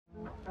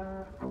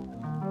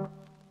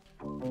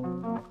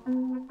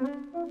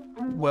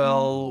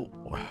Well,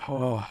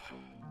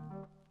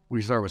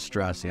 we start with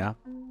stress, yeah?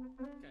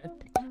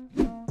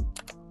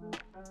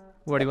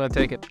 Where do you want to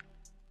take it?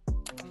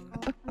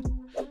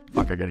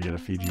 Fuck, I gotta get a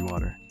Fiji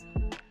water.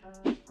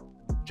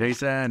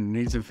 Jason,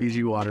 need some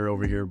Fiji water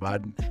over here,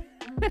 bud.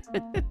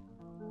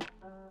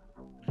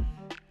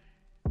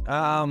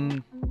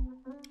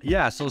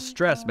 Yeah, so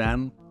stress,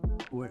 man.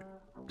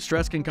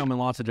 Stress can come in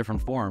lots of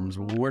different forms.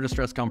 Where does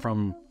stress come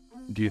from,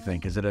 do you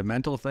think? Is it a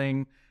mental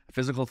thing, a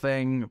physical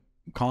thing,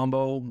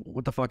 combo?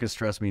 What the fuck does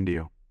stress mean to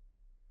you?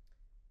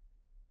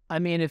 I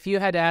mean, if you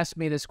had asked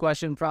me this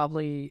question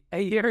probably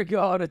a year ago,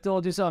 I would have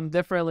told you something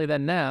differently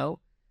than now.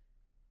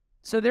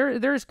 So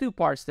there's two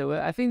parts to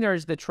it. I think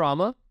there's the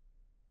trauma.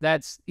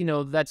 That's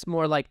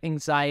more like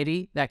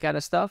anxiety, that kind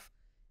of stuff.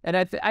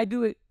 And I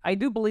do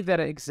believe that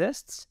it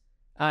exists.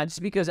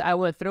 Just because I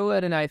went through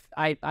it, and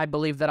I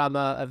believe that I'm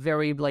a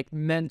very like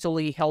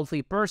mentally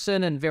healthy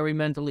person and very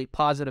mentally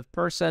positive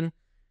person.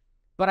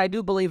 But I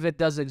do believe it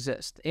does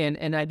exist,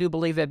 and I do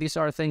believe that these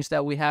are things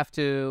that we have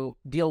to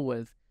deal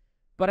with.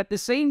 But at the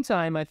same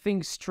time, I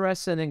think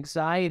stress and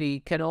anxiety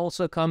can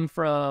also come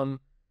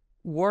from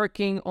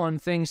working on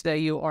things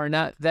that you are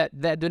not,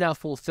 that do not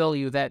fulfill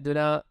you, that do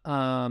not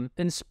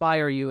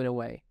inspire you in a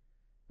way.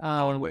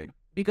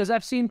 Because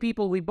I've seen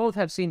people, we both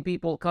have seen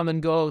people come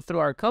and go through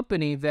our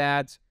company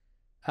that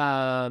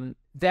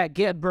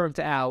get burnt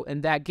out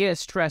and that get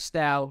stressed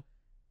out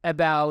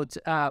about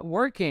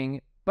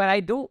working. But I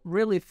don't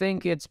really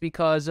think it's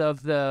because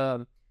of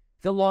the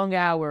long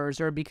hours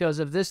or because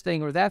of this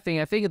thing or that thing.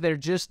 I think they're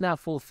just not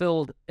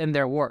fulfilled in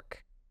their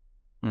work.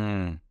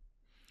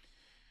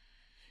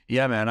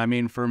 Yeah, man. I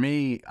mean, for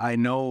me, I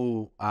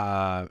know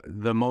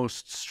the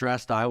most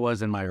stressed I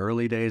was in my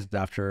early days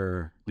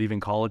after leaving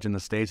college in the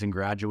States and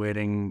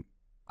graduating.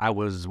 I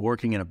was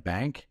working in a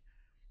bank,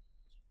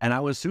 and I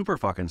was super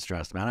fucking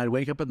stressed, man. I'd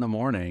wake up in the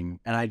morning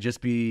and I'd just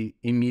be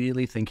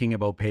immediately thinking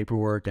about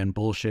paperwork and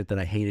bullshit that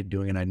I hated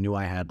doing, and I knew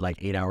I had like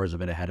 8 hours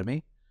of it ahead of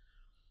me.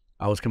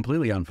 I was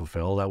completely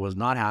unfulfilled. I was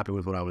not happy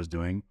with what I was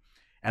doing.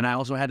 And I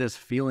also had this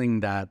feeling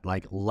that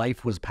like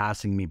life was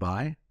passing me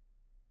by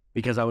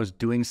because I was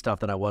doing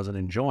stuff that I wasn't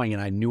enjoying,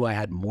 and I knew I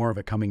had more of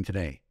it coming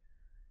today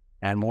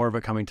and more of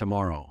it coming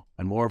tomorrow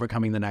and more of it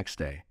coming the next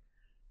day.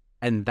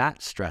 And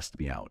that stressed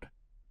me out.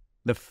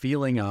 The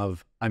feeling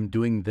of I'm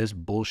doing this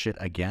bullshit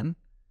again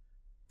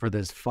for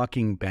this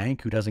fucking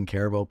bank who doesn't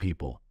care about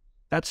people.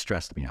 That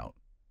stressed me out.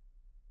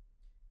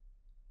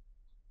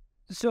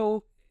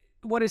 So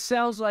what it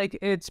sounds like,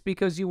 it's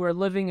because you were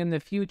living in the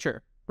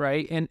future,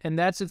 right? And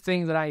that's the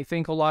thing that I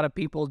think a lot of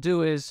people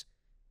do is,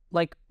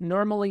 like,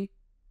 naturally,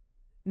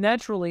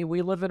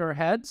 we live in our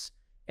heads,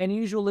 and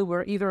usually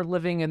we're either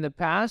living in the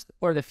past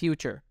or the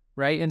future,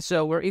 right? And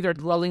so we're either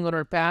dwelling on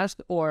our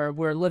past or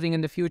we're living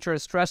in the future,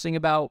 stressing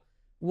about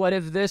what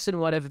if this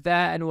and what if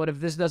that, and what if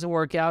this doesn't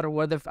work out, or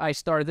what if I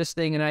start this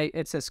thing and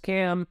it's a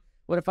scam?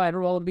 What if I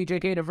enroll in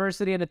BJK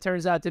University and it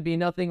turns out to be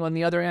nothing on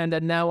the other end,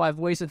 and now I've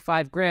wasted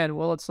 $5,000?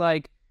 Well, it's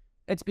like,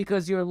 it's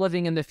because you're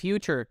living in the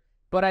future.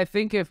 But I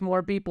think if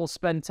more people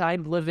spend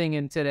time living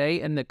in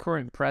today and the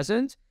current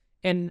present,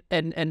 and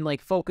like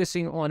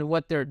focusing on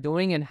what they're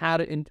doing and how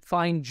to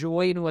find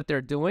joy in what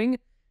they're doing,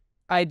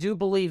 I do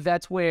believe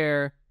that's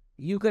where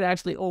you could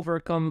actually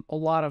overcome a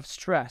lot of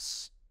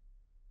stress.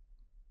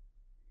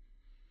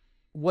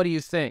 What do you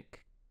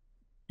think?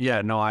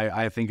 Yeah, no,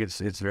 I think it's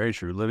very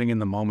true. Living in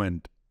the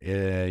moment,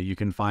 you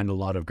can find a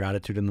lot of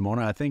gratitude in the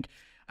moment. I think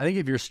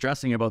if you're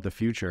stressing about the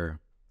future,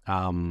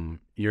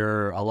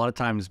 you're a lot of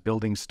times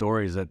building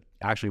stories that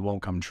actually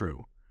won't come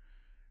true.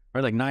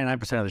 Right? Like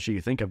 99% of the shit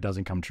you think of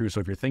doesn't come true. So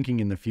if you're thinking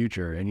in the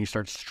future and you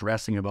start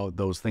stressing about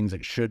those things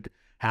that should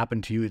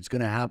happen to you, it's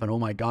going to happen. Oh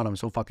my God, I'm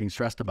so fucking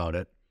stressed about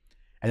it.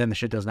 And then the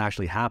shit doesn't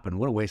actually happen.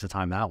 What a waste of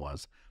time that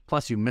was.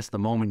 Plus you missed the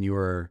moment you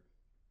were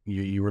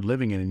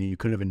living in and you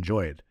could have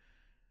enjoyed.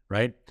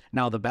 Right?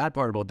 Now, the bad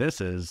part about this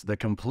is the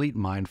complete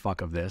mind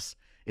fuck of this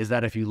is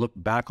that if you look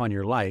back on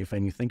your life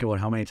and you think about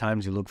how many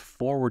times you looked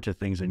forward to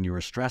things and you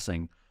were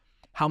stressing,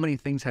 how many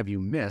things have you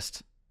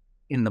missed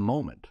in the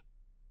moment?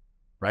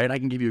 Right? I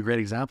can give you a great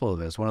example of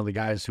this. One of the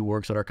guys who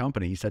works at our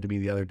company, he said to me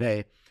the other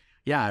day,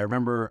 yeah, I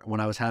remember when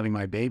I was having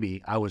my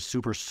baby, I was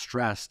super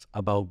stressed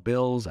about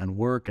bills and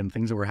work and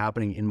things that were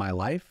happening in my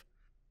life.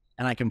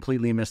 And I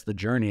completely missed the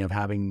journey of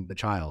having the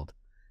child.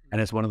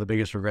 And it's one of the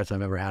biggest regrets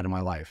I've ever had in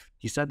my life.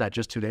 He said that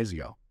just 2 days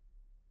ago.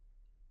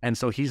 And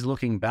so he's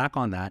looking back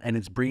on that, and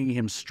it's bringing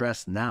him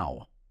stress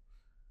now.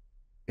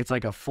 It's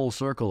like a full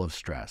circle of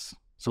stress.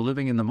 So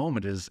living in the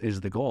moment is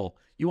the goal.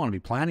 You want to be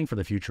planning for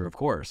the future, of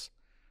course,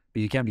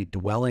 but you can't be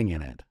dwelling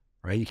in it,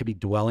 right? You can be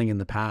dwelling in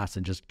the past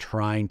and just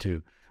trying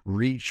to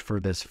reach for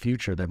this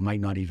future that might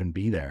not even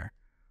be there.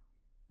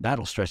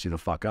 That'll stress you the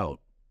fuck out.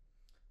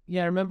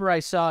 Yeah, I remember I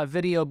saw a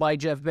video by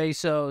Jeff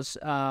Bezos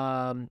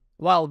a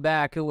while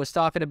back who was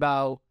talking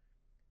about,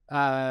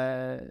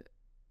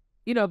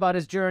 about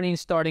his journey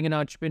starting an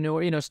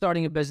entrepreneur,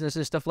 starting a business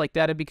and stuff like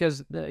that. And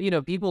because,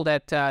 people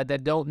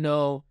that don't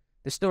know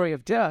the story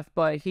of Jeff,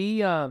 but he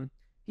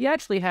he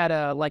actually had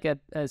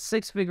a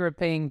six-figure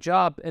paying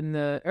job in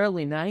the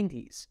early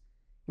 90s.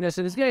 You know,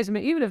 so this guy's,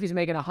 even if he's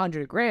making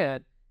 100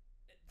 grand,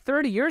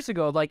 30 years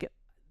ago, like,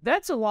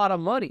 that's a lot of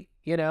money,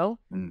 you know?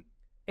 Mm.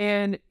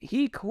 And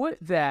he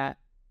quit that,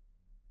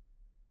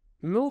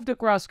 moved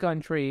across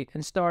country,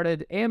 and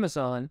started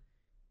Amazon.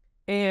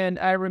 And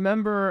I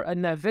remember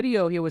in that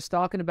video, he was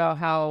talking about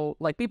how,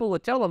 like, people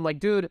would tell him, like,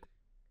 dude,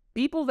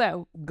 people that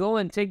go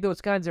and take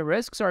those kinds of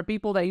risks are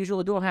people that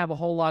usually don't have a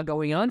whole lot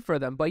going on for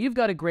them. But you've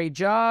got a great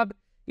job,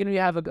 you know, you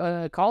have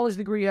a college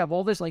degree, you have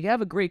all this, like, you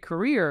have a great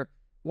career.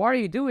 Why are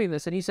you doing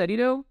this? And he said, you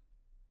know,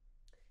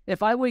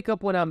 if I wake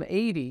up when I'm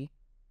 80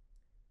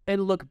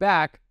 and look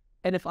back,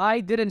 and if I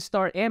didn't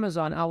start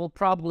Amazon, I will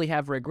probably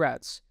have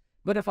regrets.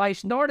 But if I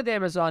started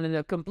Amazon and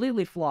it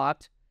completely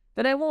flopped,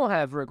 then I won't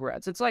have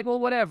regrets. It's like, well,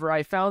 whatever.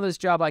 I found this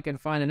job, I can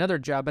find another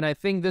job. And I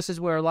think this is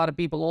where a lot of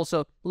people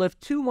also live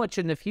too much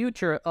in the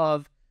future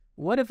of,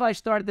 what if I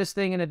start this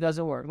thing and it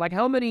doesn't work? Like,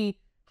 how many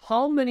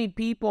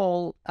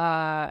people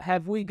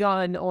have we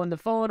gone on the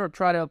phone or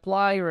try to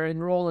apply or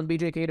enroll in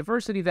BJK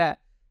University that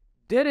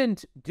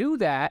didn't do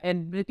that?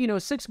 And, you know,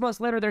 6 months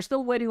later, they're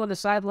still waiting on the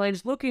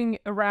sidelines, looking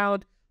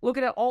around,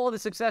 looking at all of the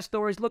success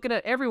stories, looking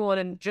at everyone,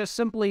 and just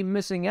simply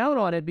missing out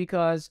on it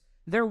because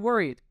they're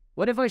worried.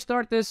 What if I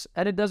start this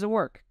and it doesn't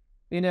work?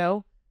 You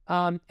know?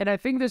 And I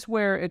think this is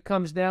where it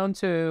comes down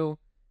to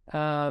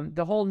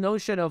the whole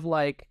notion of,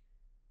 like,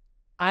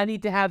 I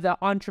need to have the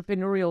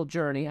entrepreneurial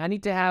journey. I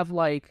need to have,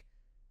 like,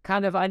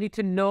 I need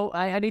to know,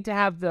 I need to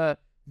have the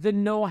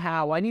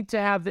know-how. I need to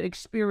have the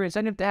experience.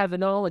 I need to have the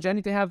knowledge. I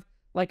need to have,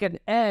 like, an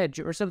edge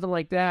or something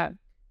like that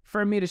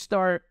for me to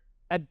start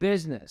a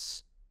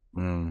business.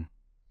 Mm.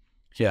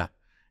 Yeah.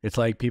 It's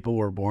like people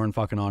were born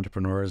fucking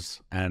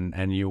entrepreneurs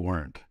and you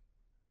weren't.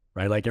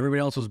 Right? Like, everybody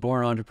else was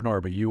born an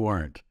entrepreneur, but you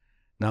weren't.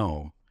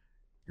 No.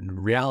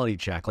 Reality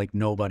check, like,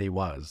 nobody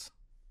was.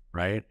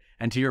 Right?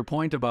 And to your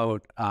point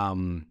about,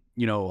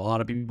 you know, a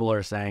lot of people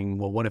are saying,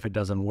 well, what if it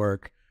doesn't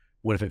work?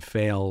 What if it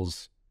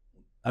fails?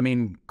 I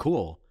mean,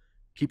 cool.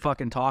 Keep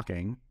fucking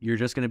talking. You're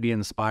just going to be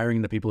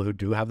inspiring the people who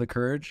do have the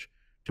courage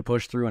to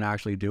push through and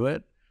actually do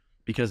it,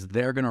 because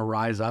they're going to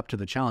rise up to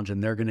the challenge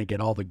and they're going to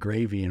get all the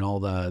gravy and all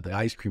the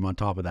ice cream on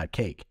top of that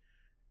cake.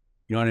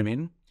 You know what I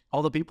mean?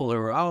 All the people who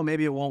are, oh,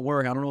 maybe it won't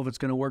work. I don't know if it's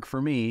going to work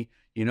for me.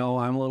 You know,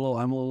 I'm a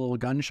little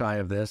gun shy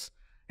of this.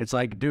 It's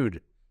like,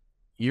 dude,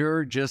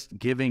 you're just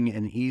giving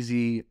an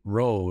easy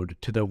road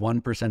to the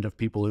 1% of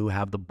people who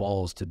have the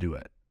balls to do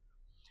it.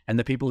 And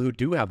the people who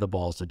do have the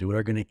balls to do it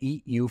are going to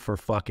eat you for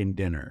fucking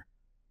dinner,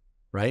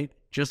 right?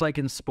 Just like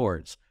in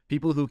sports,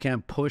 people who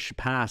can't push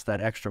past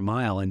that extra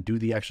mile and do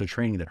the extra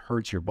training that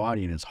hurts your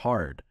body and is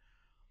hard,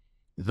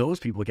 those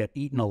people get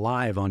eaten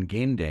alive on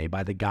game day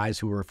by the guys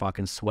who are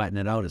fucking sweating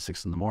it out at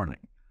 6 a.m.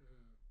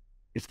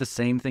 It's the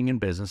same thing in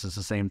business. It's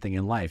the same thing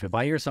in life. If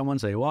I hear someone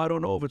say, well, I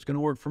don't know if it's going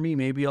to work for me,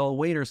 maybe I'll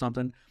wait or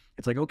something.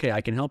 It's like, okay,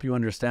 I can help you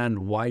understand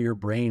why your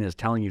brain is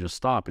telling you to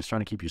stop. It's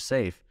trying to keep you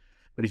safe.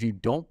 But if you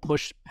don't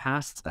push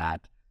past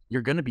that,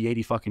 you're going to be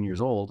 80 fucking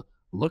years old,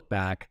 look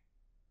back,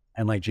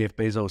 and like Jeff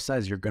Bezos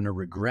says, you're going to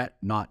regret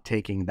not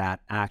taking that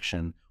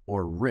action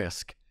or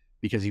risk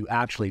because you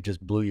actually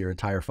just blew your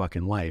entire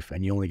fucking life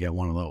and you only get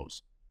one of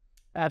those.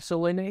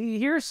 Absolutely.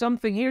 Here's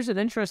an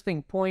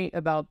interesting point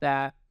about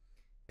that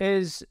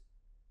is,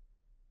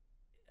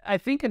 I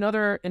think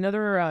another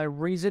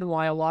reason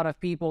why a lot of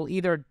people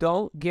either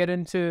don't get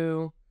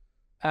into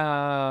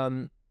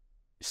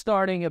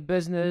starting a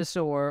business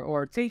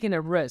or taking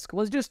a risk.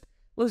 Let's just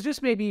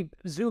maybe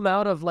zoom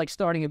out of, like,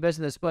 starting a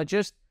business, but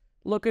just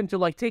look into,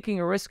 like, taking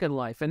a risk in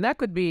life. And that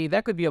could be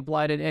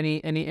applied in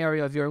any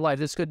area of your life.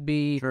 This could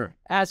be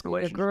asking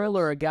a girl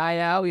or a guy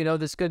out, you know,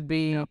 this could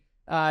be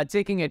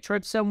taking a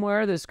trip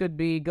somewhere, this could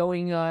be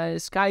going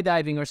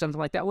skydiving or something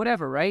like that,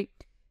 whatever, right?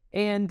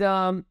 And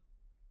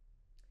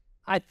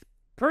I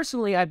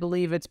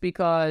believe it's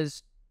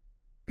because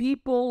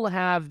people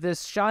have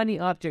this shiny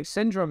object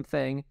syndrome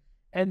thing,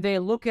 and they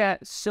look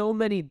at so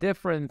many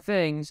different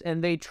things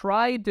and they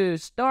try to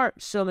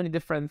start so many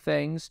different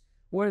things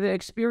where the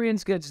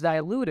experience gets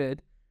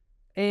diluted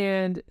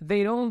and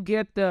they don't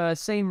get the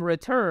same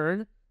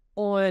return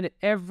on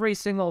every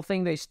single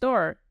thing they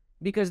start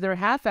because they're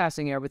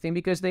half-assing everything,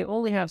 because they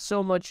only have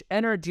so much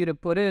energy to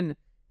put in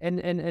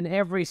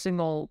every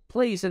single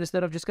place, and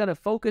instead of just kind of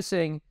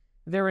focusing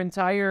their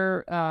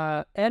entire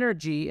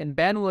energy and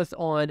bandwidth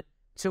on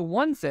to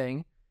one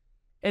thing.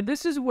 And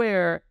this is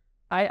where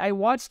I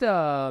watched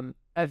a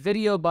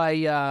video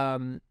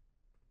by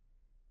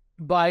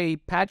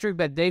Patrick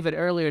Bet-David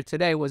earlier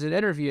today. Was an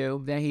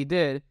interview that he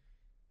did,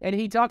 and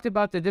he talked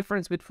about the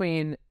difference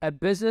between a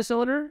business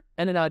owner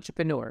and an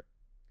entrepreneur.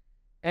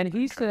 And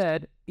he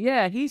said,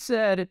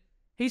 and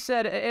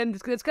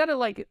it's kind of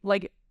like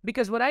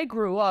because when I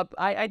grew up,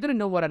 I didn't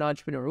know what an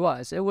entrepreneur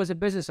was. It was a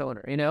business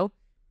owner, you know.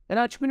 An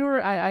entrepreneur,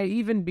 I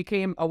even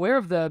became aware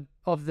of the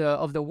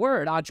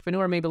word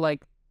entrepreneur maybe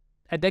like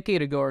a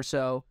decade ago or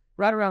so,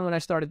 right around when I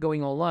started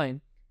going online.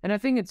 And I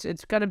think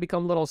it's kind of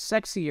become a little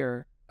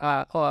sexier,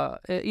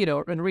 you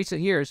know, in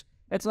recent years.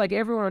 It's like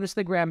everyone on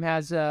Instagram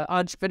has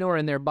entrepreneur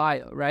in their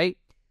bio, right?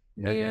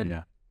 Yeah, yeah, And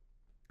yeah.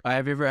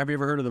 Have you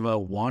ever heard of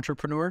the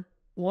entrepreneur?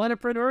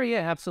 entrepreneur,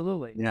 yeah,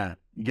 absolutely. Yeah.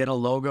 Get a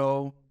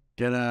logo,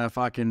 get a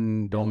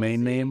fucking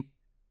domain name,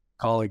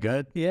 call it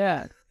good.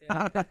 Yeah.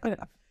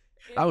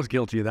 I was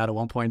guilty of that at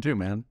one point too,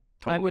 man.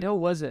 I Totally. mean, who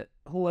was it?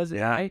 Who was it?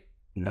 Yeah. Right?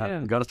 Yeah.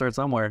 Yeah. You got to start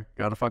somewhere.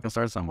 Got to fucking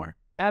start somewhere.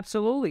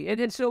 Absolutely.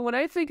 And so when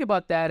I think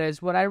about that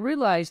is what I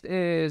realized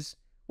is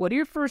when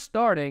you're first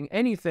starting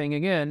anything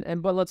again,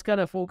 but let's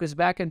kind of focus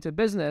back into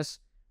business,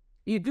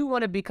 you do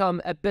want to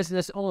become a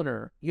business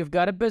owner. You've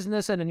got a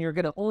business and then you're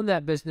going to own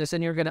that business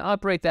and you're going to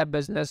operate that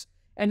business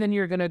and then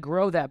you're going to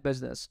grow that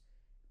business.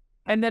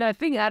 And then I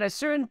think at a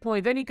certain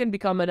point, then you can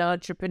become an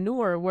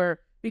entrepreneur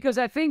because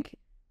I think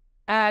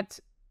at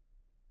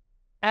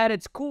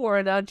its core,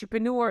 an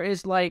entrepreneur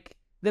is like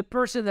the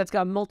person that's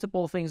got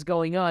multiple things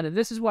going on. And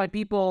this is why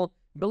people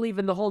believe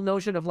in the whole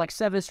notion of like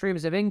 7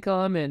 streams of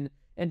income and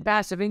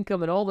passive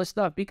income and all this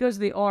stuff, because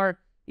they are,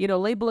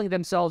 labeling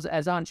themselves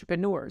as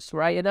entrepreneurs,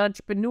 right? An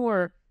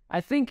entrepreneur, I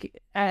think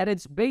at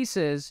its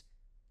basis,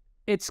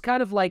 it's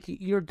kind of like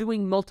you're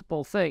doing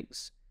multiple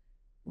things.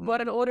 But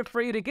in order for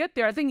you to get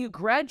there, I think you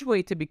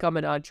graduate to become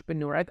an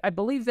entrepreneur. I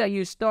believe that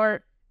you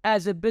start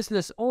as a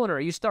business owner.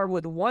 You start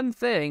with one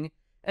thing,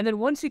 and then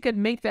once you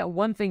can make that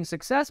one thing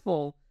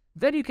successful,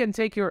 then you can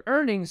take your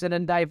earnings and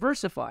then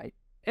diversify.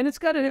 And it's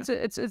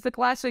the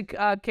classic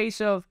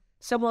case of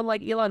someone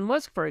like Elon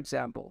Musk, for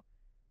example.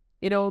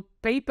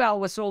 PayPal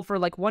was sold for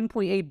like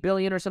 1.8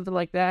 billion or something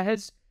like that.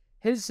 His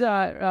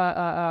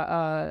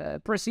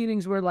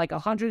proceedings were like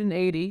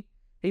 180.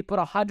 He put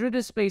 100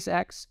 in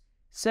SpaceX,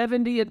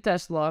 70 in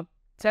Tesla,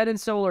 10 in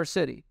Solar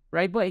City,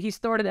 right? But he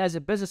started as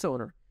a business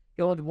owner.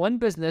 He owned one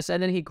business,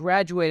 and then he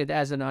graduated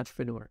as an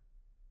entrepreneur.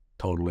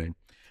 Totally.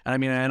 And I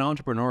mean, and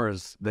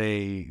entrepreneurs,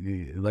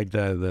 they like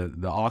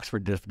the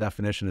Oxford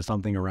definition is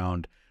something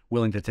around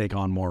willing to take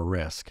on more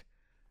risk,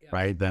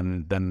 right?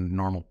 Than the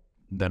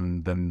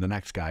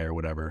next guy or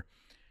whatever.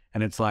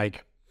 And it's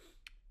like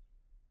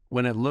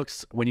when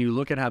you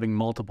look at having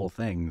multiple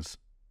things,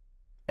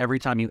 every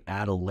time you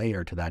add a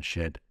layer to that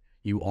shit,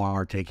 you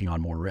are taking on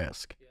more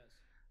risk. Yes.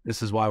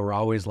 This is why we're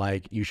always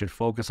like, you should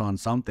focus on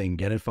something,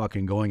 get it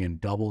fucking going,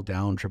 and double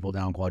down, triple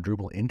down,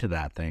 quadruple into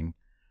that thing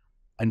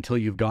until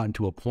you've gotten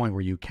to a point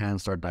where you can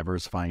start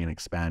diversifying and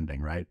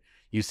expanding, right?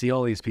 You see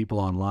all these people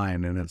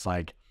online and it's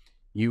like,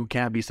 you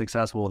can't be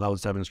successful without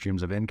 7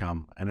 streams of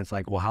income. And it's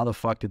like, well, how the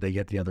fuck did they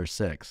get the other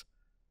 6?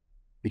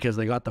 Because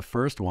they got the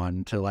first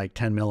one to like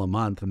 10 mil a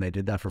month and they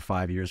did that for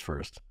 5 years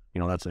first.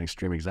 That's an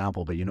extreme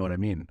example, but you know what I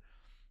mean?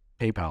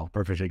 PayPal,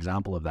 perfect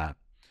example of that.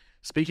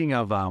 Speaking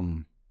of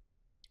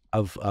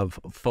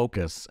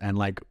focus and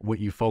like what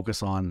you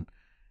focus on,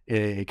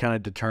 it kind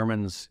of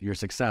determines your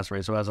success,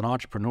 right? So as an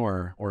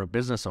entrepreneur or a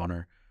business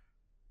owner,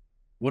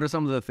 what are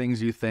some of the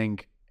things you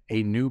think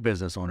a new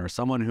business owner,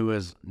 someone who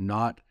doesn't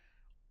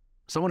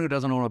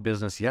own a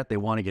business yet, they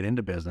want to get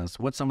into business,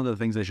 what's some of the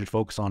things they should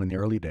focus on in the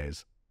early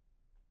days?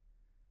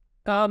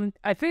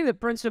 I think the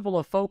principle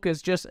of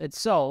focus just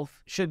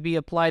itself should be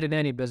applied in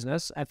any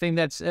business. I think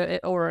that's,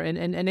 or in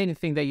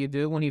anything that you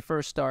do when you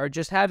first start,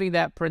 just having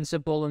that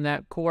principle and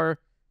that core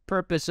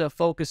purpose of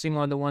focusing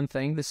on the one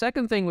thing. The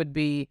second thing would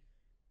be,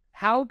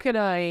 how can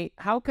I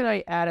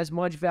add as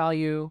much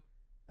value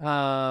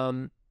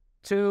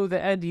to the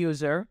end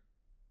user,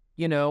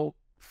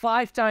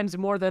 5 times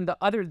more than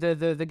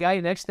the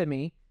guy next to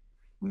me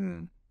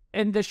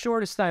in the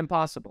shortest time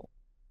possible,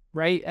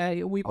 right?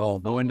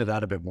 Go into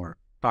that a bit more.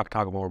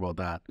 Talk more about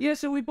that. Yeah,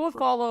 so we both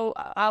follow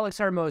Alex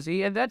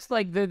Hormozi, and that's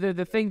like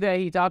the thing that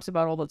he talks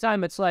about all the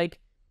time. It's like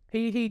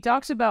he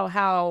talks about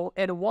how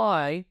and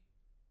why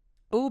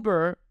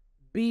Uber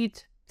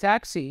beat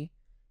Taxi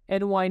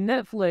and why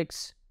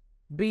Netflix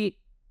beat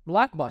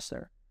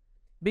Blockbuster.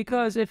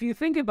 Because if you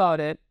think about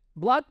it,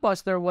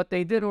 Blockbuster, what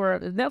they did, or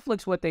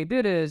Netflix, what they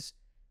did is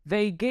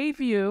they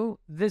gave you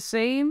the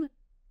same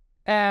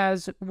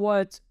as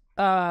what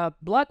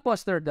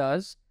Blockbuster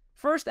does,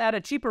 first at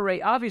a cheaper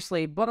rate,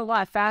 obviously, but a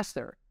lot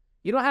faster.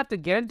 You don't have to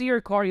get into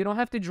your car. You don't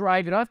have to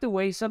drive. You don't have to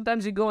wait.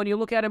 Sometimes you go and you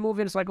look at a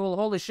movie and it's like, well,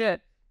 holy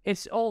shit,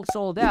 it's all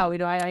sold out.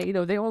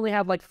 They only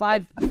have like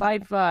five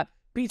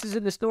pieces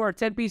in the store,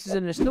 10 pieces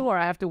in the store.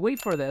 I have to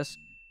wait for this.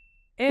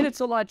 And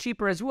it's a lot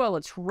cheaper as well.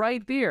 It's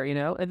right there,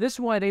 and this is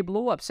why they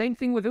blew up. Same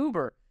thing with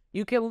Uber.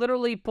 You can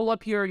literally pull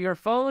up your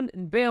phone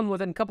and bam,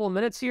 within a couple of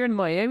minutes here in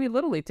Miami,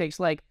 literally takes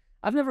like,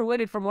 I've never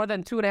waited for more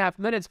than 2.5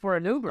 minutes for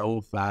an Uber.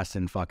 So fast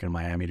in fucking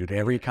Miami, dude.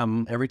 Every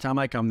time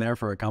I come there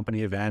for a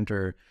company event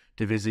or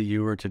to visit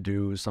you or to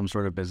do some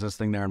sort of business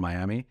thing there in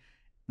Miami,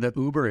 the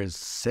Uber is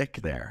sick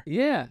there.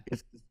 Yeah.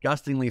 It's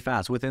disgustingly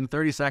fast. Within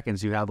 30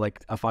 seconds, you have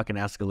like a fucking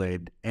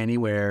Escalade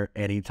anywhere,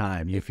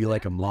 anytime. You feel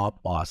like a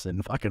mob boss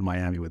in fucking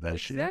Miami with that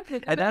shit.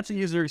 And that's a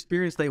user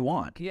experience they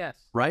want. Yes.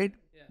 Right?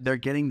 Yes. They're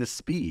getting the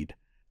speed,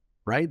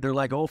 right? They're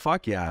like, oh,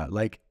 fuck yeah.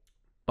 Like,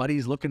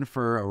 buddy's looking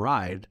for a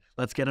ride.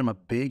 Let's get him a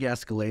big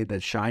Escalade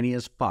that's shiny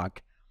as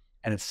fuck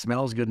and it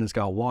smells good and it's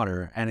got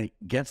water and it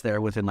gets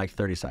there within like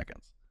 30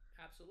 seconds.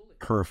 Absolutely.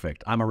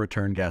 Perfect. I'm a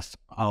return guest.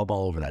 I'll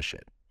ball over that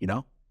shit,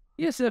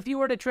 Yeah, so if you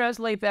were to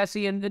translate that,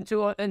 see,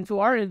 into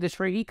our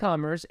industry,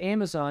 e-commerce,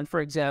 Amazon, for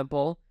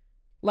example,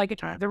 like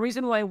the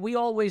reason why we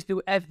always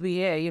do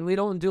FBA and we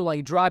don't do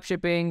like drop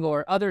shipping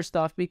or other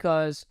stuff,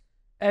 because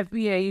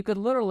FBA, you could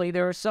literally,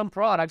 there are some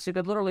products, you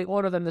could literally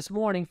order them this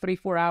morning, 3,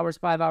 4 hours,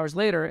 5 hours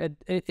later,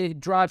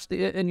 it drops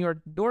in your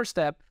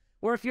doorstep.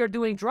 Or if you're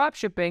doing drop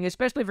shipping,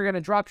 especially if you're going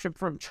to drop ship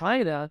from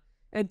China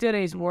in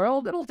today's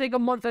world, it'll take a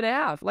month and a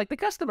half. Like the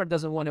customer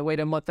doesn't want to wait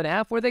a month and a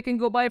half where they can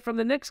go buy from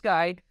the next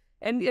guy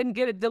and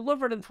get it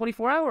delivered in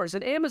 24 hours.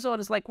 And Amazon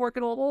is like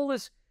working on all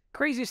this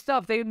crazy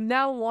stuff. They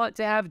now want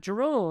to have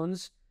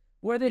drones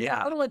where they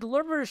literally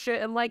deliver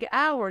shit in like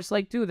hours.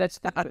 Like, dude, that's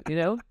stupid, you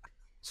know?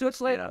 So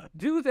it's like,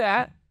 do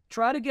that,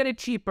 try to get it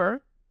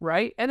cheaper,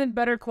 right? And in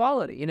better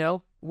quality, you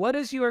know? What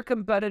is your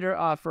competitor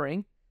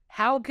offering?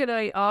 How can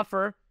I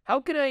offer,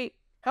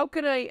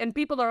 and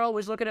people are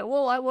always looking at,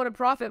 well, I want to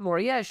profit more.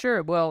 Yeah,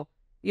 sure. Well,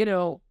 you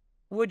know,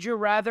 would you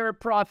rather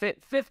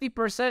profit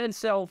 50% and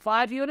sell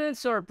 5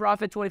 units or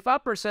profit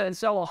 25% and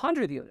sell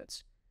 100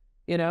 units?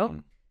 You know?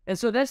 And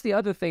so that's the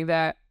other thing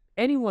that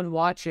anyone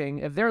watching,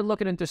 if they're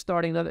looking into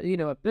starting,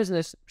 a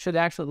business, should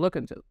actually look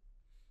into.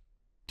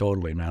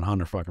 Totally, man,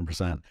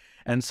 100%.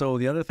 And so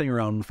the other thing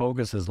around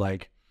focus is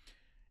like,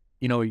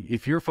 you know,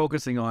 if you're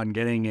focusing on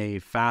getting a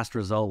fast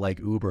result like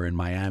Uber in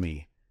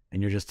Miami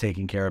and you're just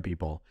taking care of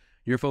people,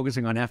 you're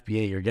focusing on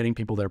FBA, you're getting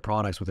people their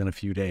products within a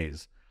few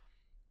days.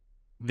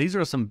 These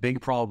are some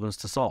big problems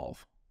to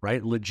solve,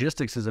 right?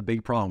 Logistics is a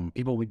big problem.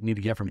 People need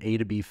to get from A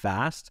to B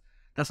fast.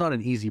 That's not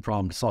an easy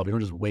problem to solve. You don't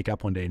just wake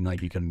up one day and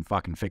like you can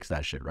fucking fix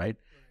that shit, right?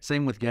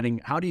 Same with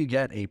how do you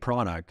get a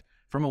product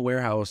from a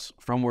warehouse,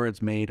 from where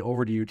it's made,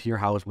 over to you, to your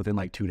house within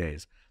like 2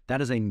 days?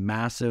 That is a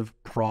massive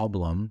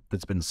problem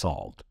that's been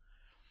solved.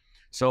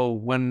 So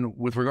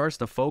with regards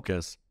to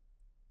focus,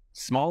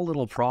 small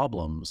little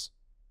problems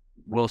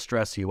will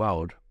stress you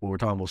out. What we're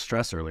talking about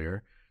stress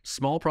earlier,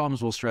 small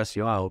problems will stress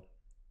you out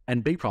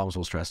and big problems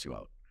will stress you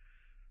out.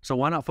 So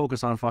why not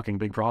focus on fucking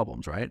big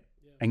problems, right?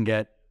 Yeah. And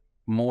get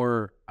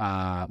more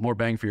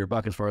bang for your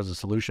buck as far as the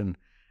solution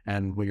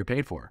and what you're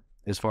paid for,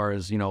 as far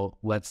as, you know,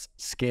 let's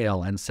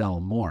scale and sell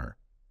more.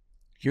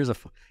 Here's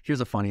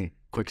a funny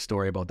quick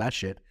story about that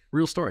shit.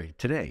 Real story.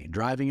 Today,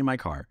 driving in my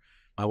car,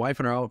 my wife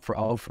and I are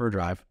out for a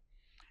drive,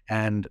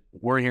 and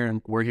we're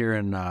here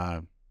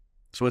in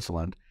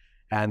Switzerland,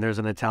 and there's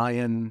an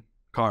Italian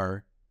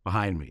car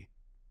behind me,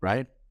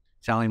 right?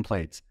 Italian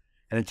plates.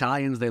 And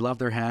Italians, they love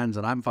their hands,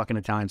 and I'm fucking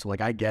Italian, so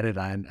like I get it.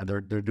 And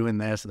they're doing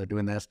this and they're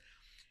doing this,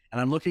 and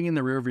I'm looking in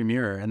the rearview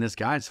mirror, and this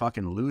guy's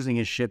fucking losing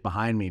his shit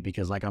behind me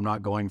because like I'm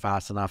not going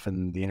fast enough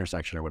in the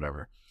intersection or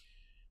whatever.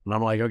 And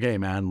I'm like, okay,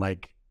 man,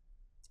 like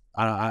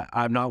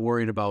I'm not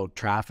worried about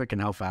traffic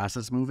and how fast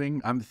it's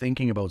moving. I'm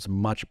thinking about some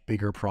much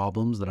bigger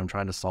problems that I'm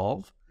trying to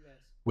solve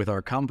with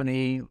our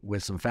company,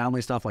 with some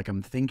family stuff. Like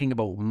I'm thinking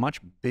about much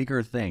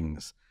bigger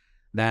things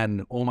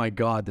than, oh my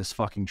God, this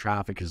fucking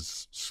traffic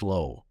is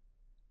slow,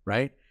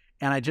 right?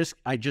 And I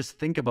just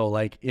think about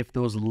like, if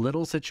those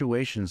little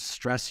situations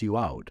stress you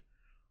out,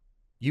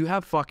 you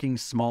have fucking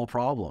small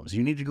problems.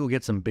 You need to go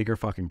get some bigger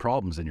fucking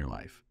problems in your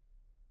life.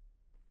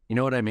 You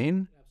know what I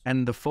mean?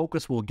 And the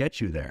focus will get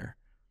you there.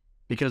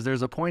 Because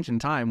there's a point in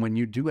time when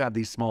you do have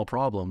these small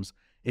problems.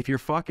 If you're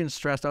fucking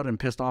stressed out and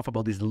pissed off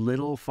about these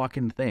little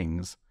fucking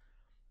things,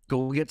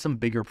 go get some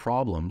bigger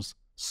problems,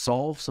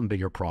 solve some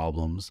bigger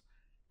problems.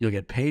 You'll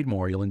get paid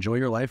more. You'll enjoy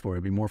your life more.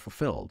 You'll be more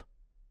fulfilled.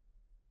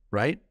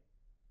 Right?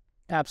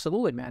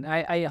 Absolutely, man.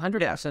 I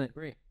 100%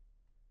 agree.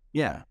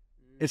 Yeah.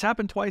 It's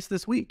happened twice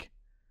this week.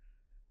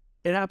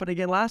 It happened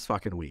again last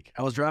fucking week.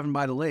 I was driving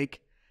by the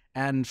lake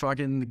and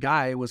fucking the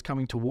guy was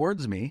coming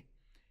towards me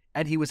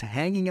and he was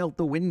hanging out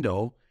the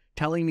window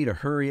telling me to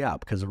hurry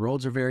up because the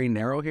roads are very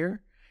narrow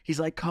here. He's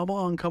like, come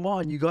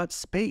on, you got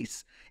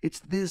space.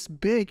 It's this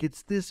big.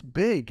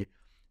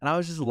 And I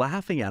was just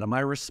laughing at him.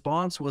 My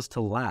response was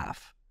to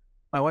laugh.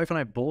 My wife and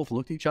I both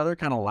looked at each other,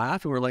 kind of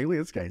laughed, and we're like, look,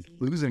 this guy's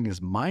losing his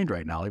mind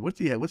right now. Like, what's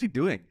he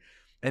doing?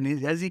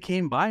 And as he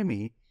came by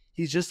me,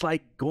 he's just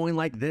like going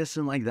like this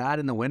and like that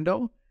in the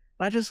window.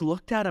 And I just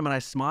looked at him and I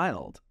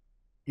smiled,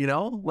 you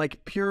know,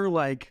 like pure,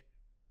 like,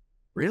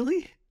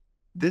 really?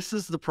 This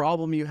is the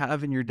problem you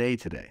have in your day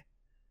today.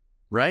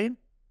 Right?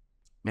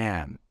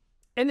 Man.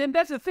 And then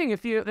that's the thing.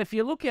 If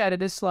you look at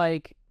it, it's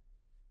like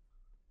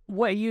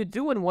what you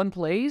do in one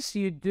place,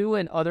 you do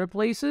in other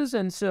places.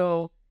 And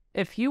so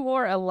if you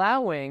are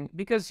allowing,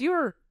 because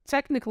you're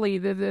technically,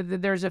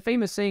 there's a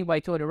famous saying by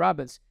Tony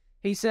Robbins.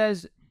 He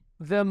says,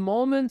 the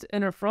moment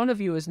in front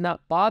of you is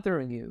not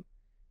bothering you.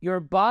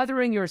 You're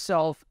bothering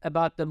yourself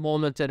about the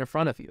moment in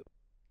front of you.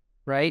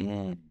 Right?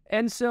 Mm.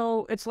 And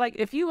so it's like,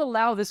 if you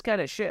allow this kind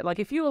of shit, like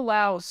if you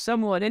allow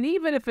someone, and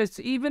even if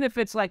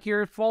it's like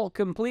your fault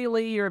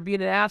completely, you're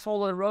being an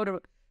asshole on the road,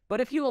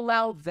 but if you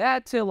allow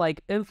that to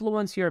like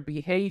influence your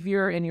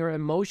behavior and your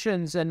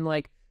emotions and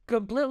like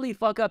completely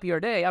fuck up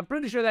your day, I'm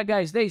pretty sure that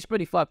guy's day is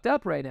pretty fucked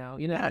up right now,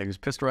 you know? Yeah, he was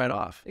pissed right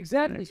off.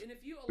 Exactly. Nice. And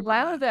if you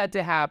allow that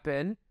to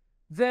happen,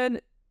 then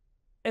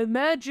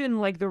imagine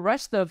like the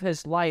rest of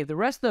his life, the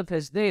rest of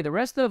his day, the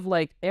rest of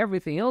like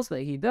everything else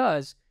that he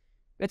does.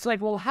 It's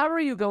like, well, how are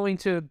you going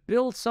to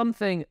build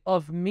something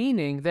of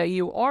meaning that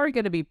you are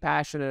going to be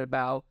passionate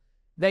about,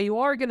 that you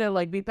are going to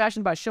like be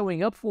passionate about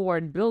showing up for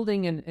and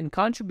building and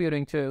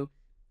contributing to,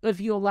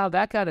 if you allow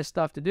that kind of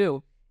stuff to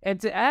do?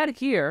 And to add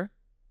here,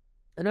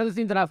 another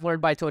thing that I've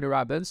learned by Tony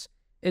Robbins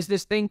is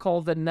this thing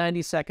called the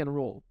 90-second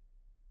rule.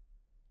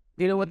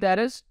 Do you know what that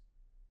is?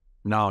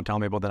 No, tell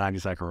me about the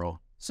 90-second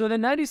rule. So the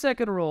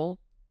 90-second rule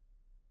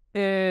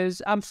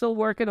is, I'm still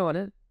working on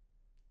it.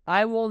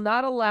 I will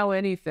not allow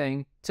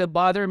anything to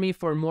bother me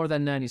for more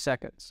than 90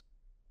 seconds.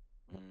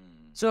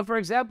 So, for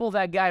example,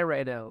 that guy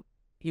right now,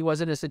 he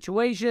was in a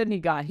situation, he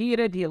got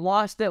heated, he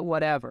lost it,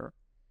 whatever.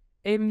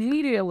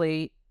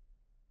 Immediately,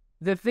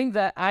 the thing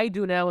that I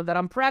do now and that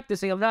I'm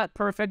practicing, I'm not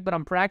perfect, but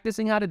I'm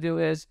practicing how to do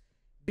is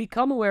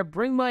become aware,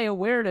 bring my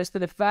awareness to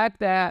the fact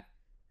that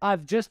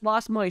I've just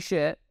lost my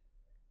shit.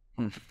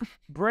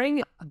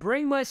 Bring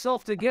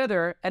myself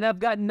together, and I've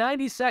got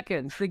 90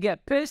 seconds to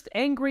get pissed,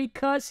 angry,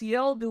 cuss,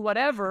 yell, do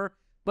whatever,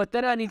 but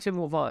then I need to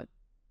move on.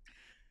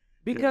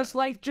 Because,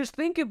 like, just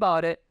think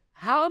about it.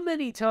 How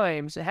many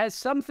times has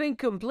something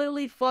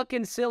completely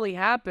fucking silly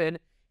happen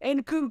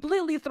and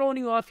completely thrown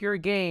you off your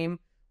game,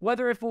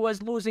 whether if it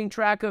was losing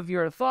track of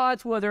your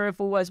thoughts, whether if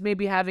it was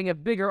maybe having a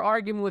bigger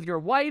argument with your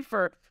wife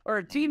or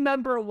a team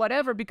member or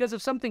whatever because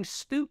of something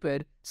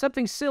stupid,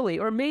 something silly,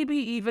 or maybe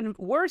even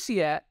worse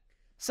yet,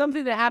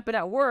 something that happened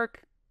at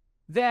work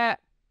that,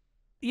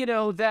 you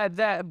know,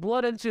 that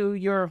bled into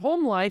your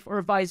home life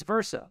or vice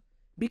versa.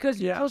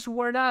 Because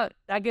we're not,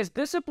 I guess,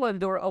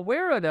 disciplined or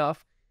aware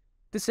enough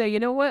to say, you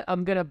know what,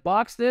 I'm going to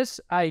box this.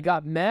 I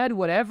got mad,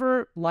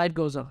 whatever, life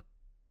goes on.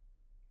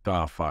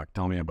 Oh, fuck.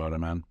 Tell me about it,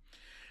 man.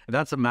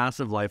 That's a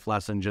massive life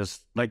lesson.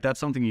 Just like, that's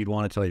something you'd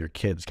want to tell your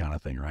kids kind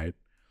of thing, right?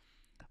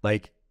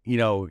 Like, you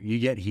know, you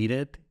get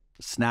heated,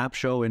 snap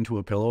show into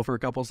a pillow for a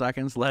couple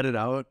seconds, let it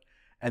out.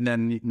 And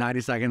then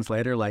 90 seconds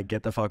later, like,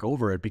 get the fuck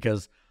over it,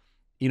 because,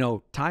 you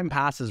know, time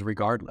passes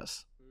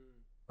regardless,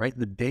 right?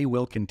 The day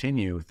will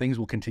continue. Things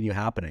will continue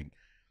happening.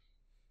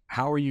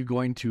 How are you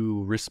going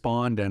to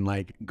respond and,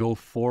 like, go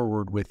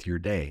forward with your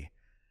day,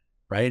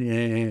 right?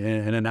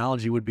 An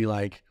analogy would be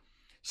like,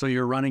 so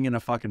you're running in a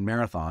fucking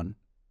marathon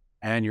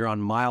and you're on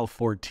mile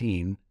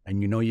 14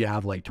 and you know you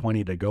have like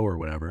 20 to go or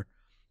whatever,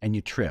 and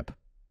you trip,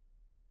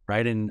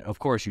 right? And of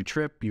course you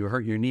trip, you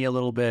hurt your knee a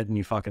little bit and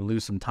you fucking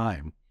lose some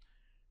time.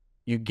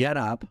 You get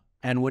up,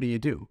 and what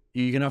do?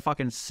 You're going to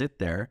fucking sit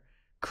there,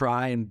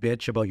 cry and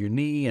bitch about your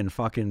knee and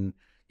fucking,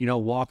 you know,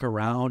 walk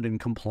around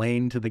and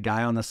complain to the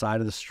guy on the side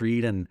of the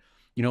street and,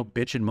 you know,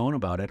 bitch and moan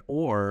about it?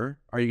 Or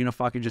are you going to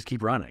fucking just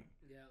keep running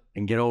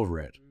and get over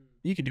it?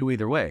 You can do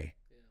either way,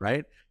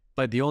 right?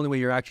 But the only way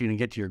you're actually going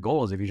to get to your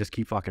goal is if you just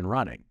keep fucking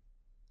running.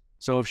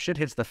 So if shit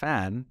hits the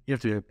fan, you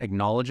have to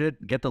acknowledge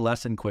it, get the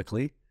lesson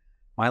quickly.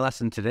 My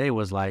lesson today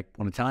was like,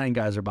 when Italian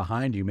guys are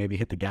behind you, maybe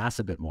hit the gas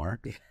a bit more.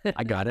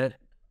 I got it.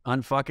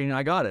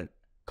 I got it.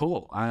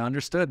 Cool. I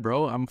understood,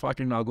 bro.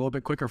 I'll go a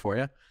bit quicker for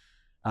you.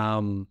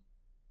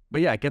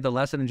 But yeah, get the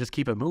lesson and just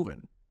keep it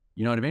moving.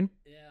 You know what I mean?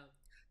 Yeah.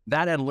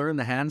 That, and learn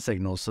the hand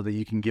signals so that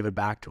you can give it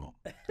back to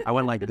him. I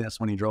went like this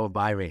when he drove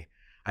by me.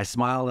 I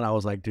smiled and I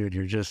was like, dude,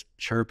 you're just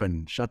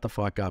chirping. Shut the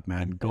fuck up,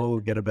 man. Go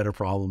get a better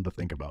problem to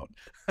think about.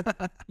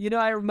 You know,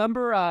 I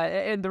remember,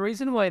 and the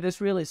reason why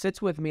this really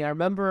sits with me, I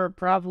remember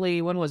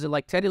probably, when was it,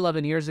 like 10,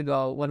 11 years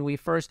ago, when we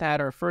first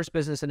had our first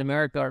business in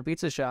America, our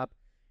pizza shop.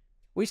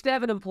 We used to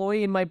have an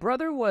employee, and my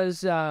brother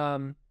was, he's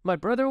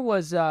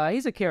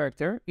a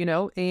character, you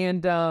know,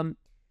 and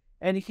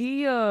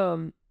he,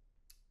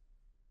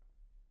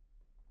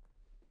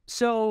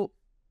 so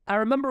I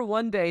remember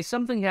one day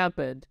something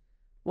happened.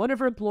 One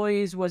of our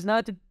employees was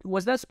not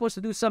supposed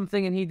to do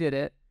something, and he did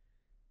it.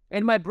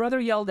 And my brother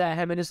yelled at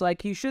him and is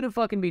like, "You shouldn't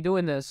fucking be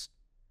doing this."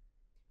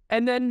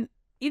 And then,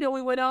 you know,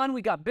 we went on,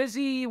 we got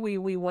busy, we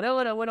went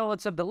on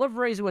some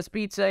deliveries, it was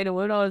pizza, you know,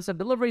 went on some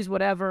deliveries,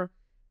 whatever.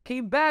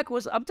 Came back,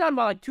 I'm talking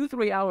about like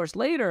 2-3 hours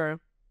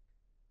later,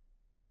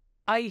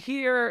 I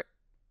hear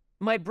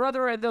my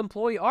brother and the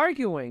employee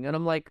arguing, and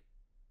I'm like,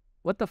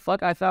 what the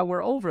fuck? I thought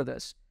we're over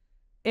this.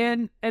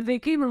 And they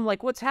came and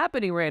like, what's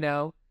happening right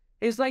now?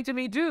 It's like to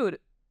me, dude,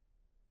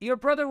 your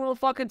brother won't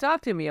fucking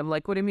talk to me. I'm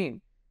like, what do you mean?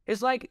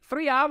 It's like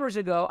 3 hours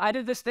ago, I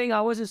did this thing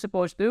I wasn't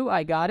supposed to.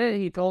 I got it.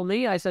 He told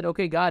me. I said,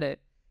 okay, got it.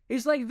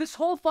 He's like, this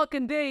whole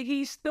fucking day,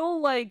 he's still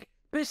like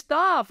pissed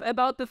off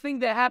about the thing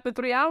that happened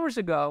 3 hours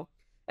ago.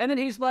 And then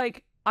he's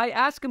like, I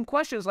ask him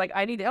questions, like,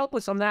 I need help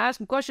with something. I ask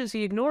him questions,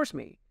 he ignores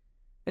me.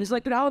 And he's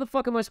like, dude, how the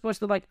fuck am I supposed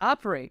to like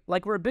operate?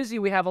 Like, we're busy,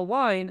 we have a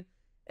line,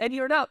 and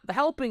you're not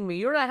helping me.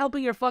 You're not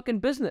helping your fucking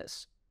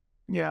business.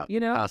 Yeah. You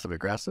know? Passive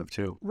aggressive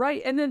too.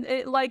 Right. And then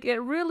it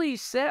really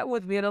sat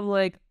with me, and I'm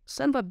like,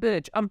 son of a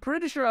bitch, I'm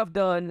pretty sure I've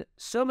done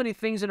so many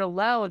things and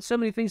allowed so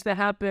many things to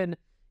happen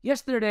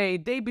yesterday,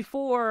 day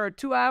before,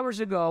 2 hours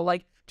ago,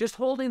 like just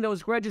holding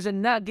those grudges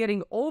and not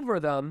getting over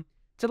them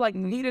to like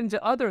lead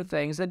into other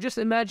things. And just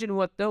imagine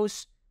what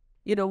those,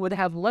 you know, would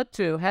have led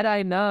to had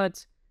I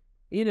not,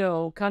 you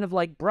know, kind of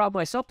like brought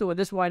myself to it.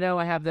 This is why now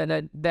I have that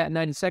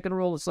 90-second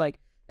rule. It's like,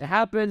 It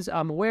happens.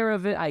 I'm aware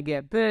of it. I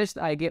get pissed.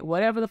 I get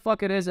whatever the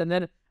fuck it is. And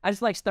then I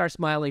just like start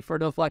smiling for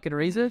no fucking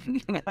reason.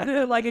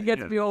 Like it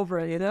gets me over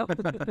it, you know?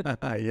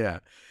 Yeah.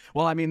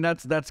 Well, I mean,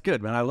 that's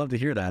good, man. I love to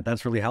hear that.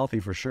 That's really healthy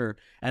for sure.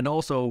 And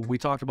also, we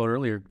talked about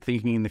earlier,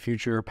 thinking in the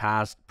future,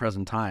 past,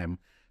 present time.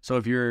 So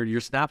if you're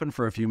snapping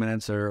for a few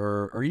minutes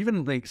or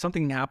even like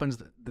something happens,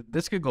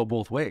 this could go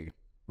both way,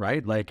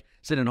 right? Like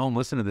sitting at home,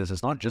 listen to this.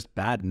 It's not just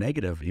bad,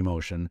 negative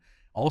emotion.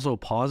 Also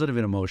positive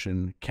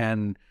emotion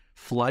can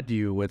flood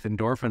you with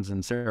endorphins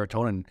and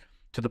serotonin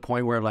to the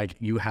point where like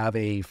you have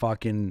a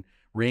fucking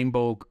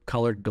rainbow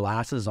colored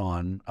glasses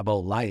on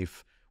about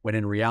life, when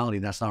in reality,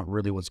 that's not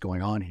really what's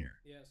going on here.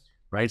 Yes.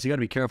 Right? So you got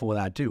to be careful with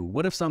that too.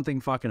 What if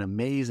something fucking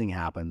amazing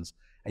happens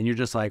and you're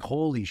just like,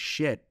 holy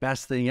shit,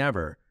 best thing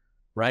ever,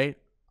 right?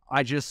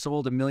 I just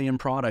sold 1 million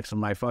products and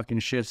my fucking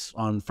shit's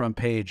on front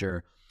page,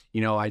 or, you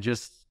know, I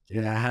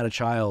had a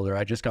child, or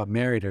I just got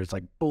married, or it's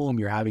like, boom,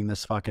 you're having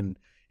this fucking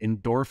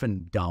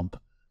endorphin dump,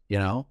 you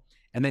know?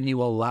 And then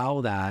you allow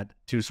that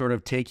to sort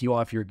of take you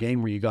off your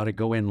game, where you got to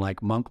go in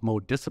like monk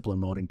mode, discipline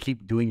mode, and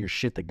keep doing your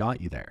shit that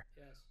got you there.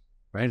 Yes.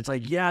 Right? It's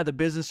like, yeah, the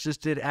business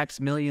just did X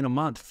million a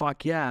month.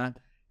 Fuck yeah.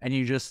 And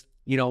you just,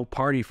 you know,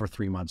 party for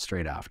 3 months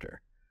straight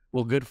after.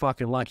 Well, good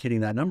fucking luck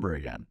hitting that number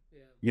again. Yeah.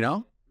 You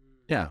know?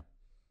 Yeah.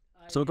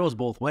 So it goes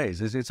both ways.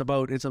 It's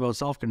about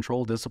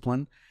self-control,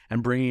 discipline,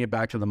 and bringing it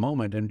back to the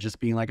moment and just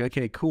being like,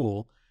 okay,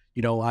 cool.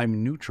 You know,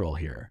 I'm neutral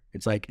here.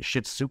 It's like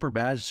shit's super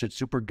bad, shit's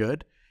super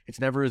good. It's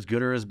never as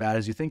good or as bad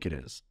as you think it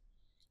is.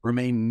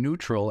 Remain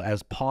neutral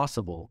as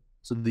possible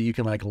so that you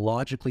can like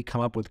logically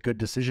come up with good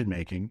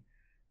decision-making.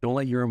 Don't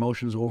let your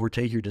emotions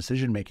overtake your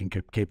decision-making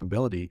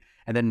capability,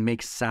 and then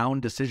make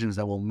sound decisions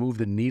that will move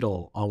the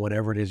needle on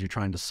whatever it is you're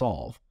trying to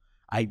solve.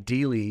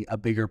 Ideally, a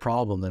bigger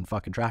problem than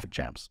fucking traffic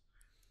jams,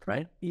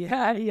 right?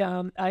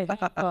 Yeah,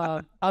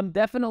 I'm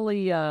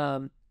definitely,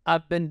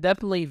 I've been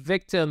definitely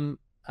victim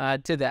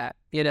to that,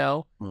 you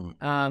know,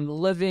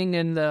 living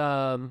in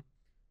the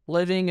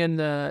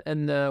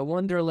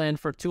wonderland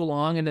for too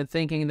long, and then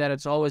thinking that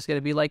it's always going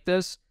to be like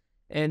this.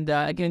 And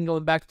again,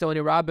 going back to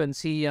Tony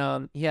Robbins, he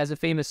has a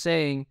famous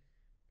saying.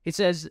 He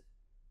says,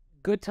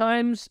 bad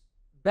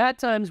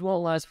times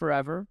won't last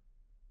forever.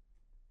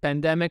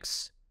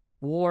 Pandemics,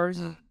 wars,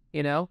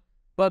 you know,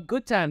 but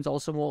good times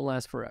also won't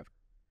last forever.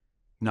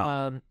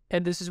 No.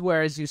 And this is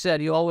where, as you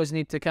said, you always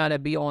need to kind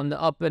of be on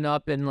the up and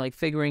up and like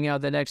figuring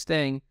out the next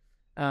thing.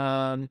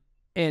 And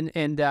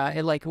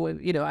like,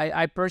 you know,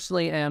 I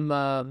personally am,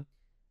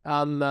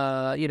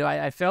 you know,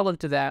 I fell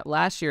into that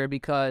last year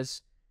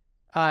because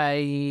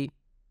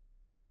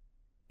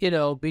you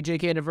know,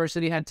 BJK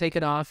University had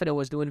taken off and it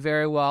was doing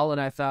very well.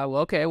 And I thought,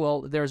 well, okay,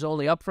 well, there's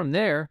only up from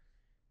there.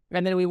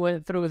 And then we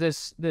went through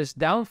this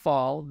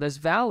downfall, this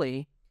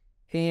valley.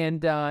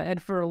 And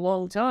for a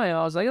long time,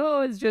 I was like,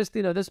 oh, it's just,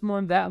 you know, this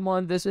month, that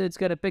month, it's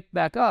going to pick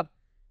back up.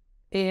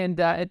 And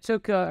it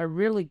took a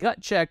really gut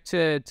check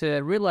to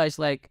realize,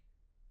 like,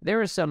 there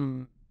are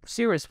some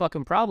serious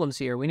fucking problems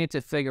here we need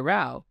to figure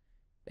out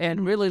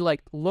and really,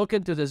 like, look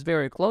into this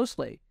very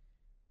closely.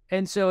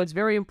 And so it's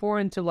very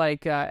important to,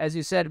 like, as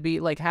you said, be,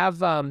 like,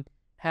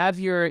 have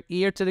your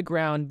ear to the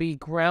ground, be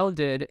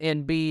grounded,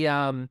 and be,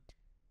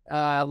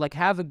 like,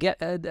 get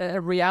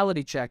a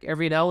reality check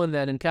every now and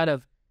then, and kind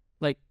of,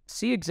 like,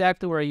 see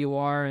exactly where you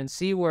are and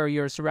see where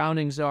your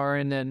surroundings are,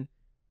 and then,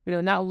 you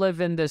know, not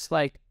live in this,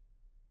 like,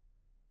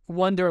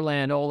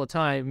 wonderland all the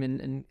time,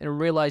 and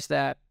realize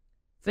that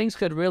things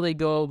could really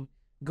go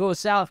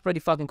south pretty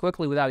fucking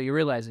quickly without you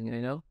realizing it,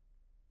 you know?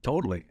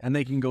 Totally. And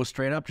they can go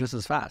straight up just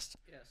as fast.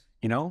 Yes.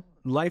 You know,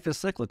 life is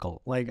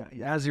cyclical. Like,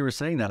 as you were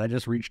saying that, I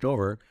just reached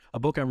over a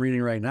book I'm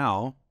reading right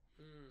now.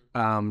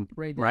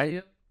 Ray Dalio?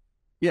 Right?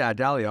 Yeah,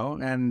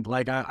 Dalio. And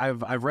like,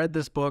 I've read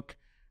this book.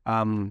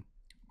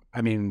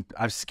 I mean,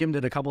 I've skimmed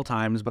it a couple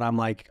times, but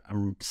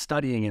I'm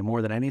studying it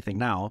more than anything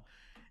now.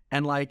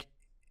 And like,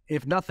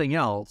 if nothing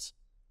else,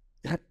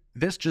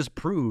 this just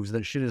proves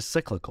that shit is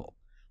cyclical.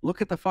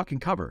 Look at the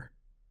fucking cover.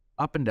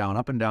 Up and down,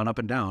 up and down, up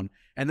and down.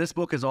 And this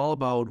book is all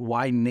about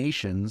why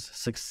nations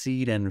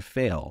succeed and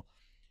fail.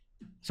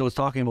 So it's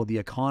talking about the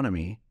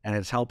economy, and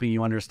it's helping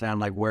you understand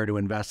like where to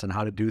invest and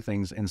how to do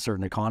things in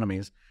certain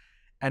economies.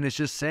 And it's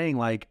just saying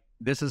like,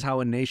 this is how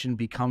a nation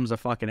becomes a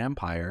fucking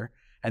empire.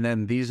 And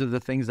then these are the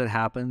things that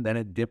happen. Then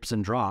it dips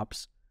and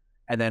drops.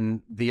 And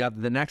then the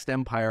next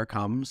empire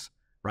comes,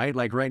 right?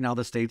 Like right now,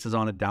 the States is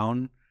on a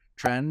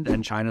downtrend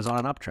and China's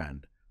on an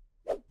uptrend.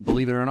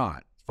 Believe it or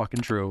not, it's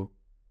fucking true.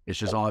 It's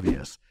just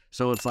obvious.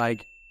 So it's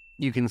like,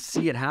 you can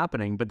see it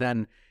happening, but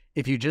then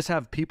if you just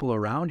have people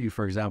around you,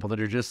 for example, that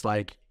are just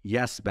like,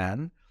 yes,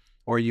 men,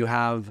 or you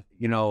have,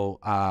 you know,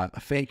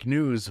 fake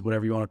news,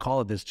 whatever you want to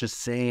call it, that's just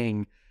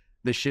saying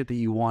the shit that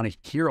you want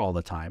to hear all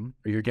the time,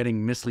 or you're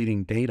getting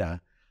misleading data,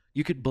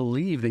 you could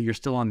believe that you're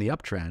still on the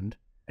uptrend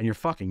and you're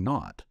fucking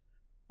not.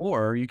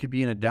 Or you could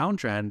be in a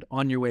downtrend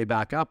on your way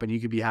back up, and you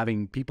could be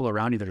having people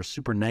around you that are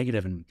super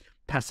negative and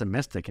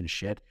pessimistic and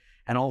shit.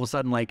 And all of a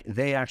sudden, like,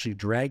 they actually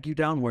drag you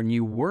down when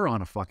you were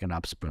on a fucking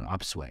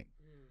upswing.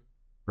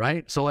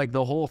 Right? So like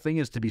the whole thing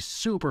is to be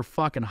super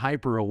fucking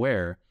hyper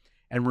aware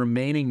and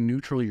remaining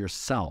neutral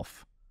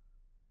yourself.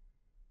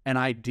 And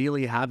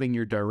ideally having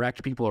your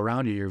direct people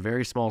around you, your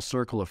very small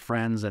circle of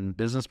friends and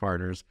business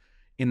partners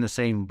in the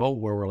same boat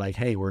where we're like,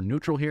 hey, we're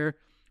neutral here.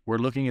 We're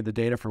looking at the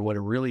data for what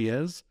it really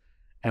is,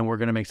 and we're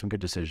going to make some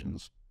good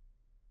decisions.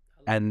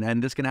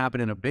 And this can happen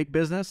in a big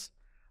business,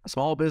 a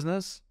small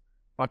business,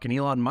 fucking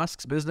Elon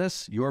Musk's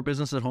business, your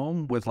business at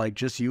home with like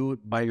just you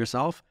by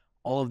yourself,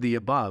 all of the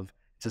above.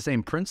 It's the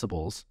same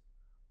principles.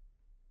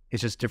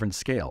 It's just different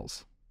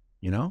scales,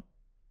 you know?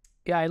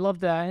 Yeah, I love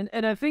that.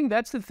 And I think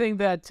that's the thing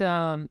that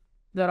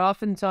that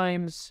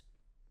oftentimes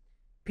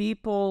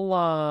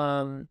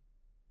people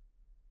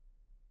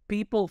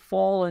people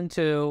fall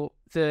into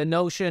the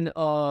notion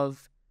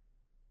of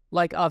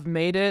like, I've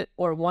made it,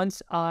 or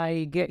once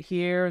I get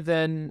here,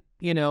 then,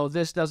 you know,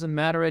 this doesn't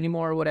matter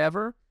anymore or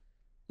whatever.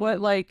 But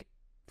like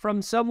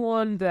from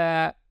someone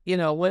that, you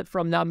know, went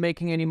from not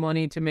making any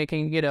money to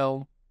making, you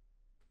know,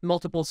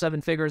 multiple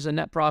 7 figures in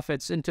net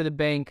profits into the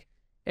bank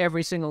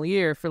every single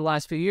year for the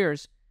last few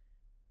years,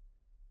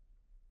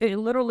 it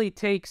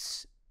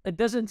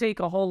doesn't take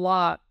a whole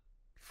lot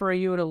for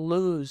you to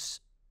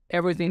lose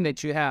everything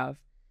that you have.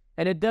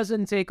 And it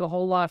doesn't take a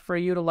whole lot for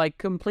you to like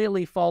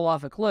completely fall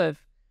off a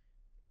cliff.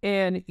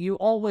 And you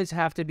always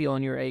have to be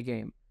on your A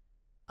game.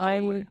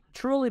 I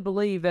truly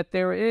believe that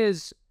there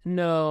is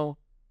no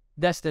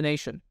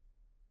destination.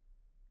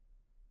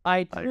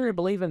 I truly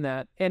believe in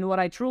that. And what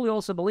I truly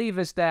also believe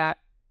is that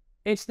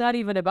it's not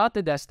even about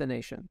the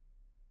destination.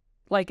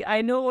 Like,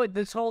 I know what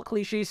this whole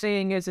cliche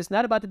saying is, it's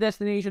not about the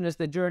destination, it's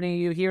the journey.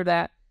 You hear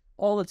that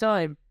all the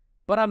time.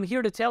 But I'm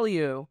here to tell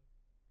you,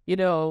 you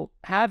know,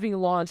 having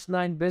launched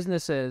 9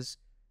 businesses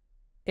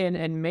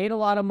and made a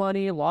lot of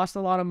money, lost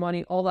a lot of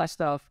money, all that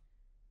stuff,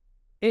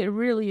 it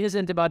really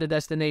isn't about the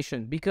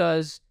destination.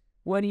 Because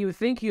when you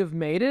think you've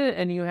made it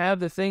and you have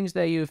the things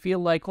that you feel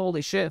like,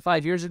 holy shit,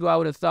 5 years ago I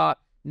would have thought,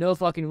 no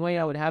fucking way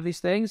I would have these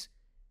things.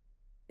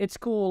 It's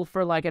cool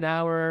for like an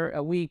hour,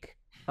 a week,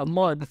 a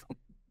month.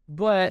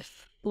 But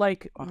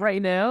like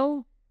right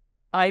now,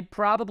 I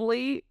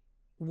probably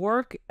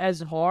work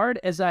as hard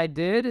as I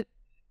did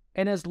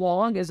and as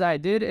long as I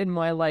did in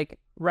my like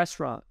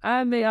restaurant.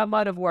 I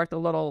might have worked a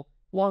little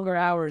longer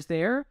hours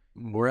there.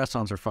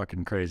 Restaurants are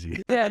fucking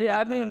crazy. Yeah.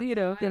 I mean, you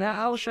know,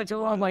 I was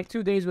on like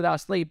 2 days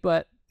without sleep,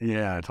 but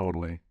yeah,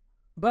 totally.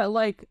 But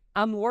like,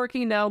 I'm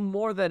working now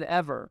more than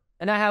ever,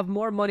 and I have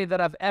more money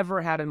than I've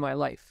ever had in my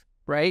life,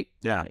 right?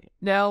 Yeah.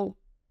 Now,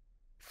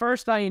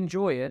 first, I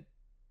enjoy it.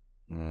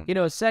 You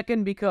know,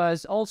 second,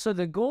 because also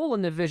the goal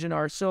and the vision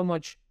are so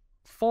much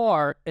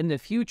far in the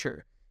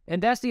future.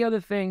 And that's the other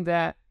thing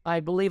that I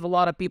believe a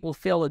lot of people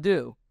fail to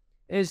do,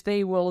 is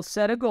they will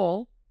set a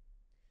goal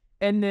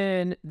and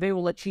then they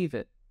will achieve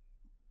it.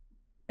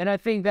 And I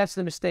think that's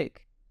the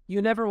mistake.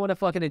 You never want to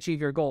fucking achieve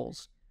your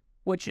goals.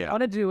 What you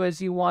want to do is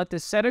you want to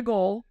set a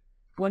goal.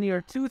 When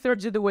you're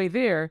 2/3 of the way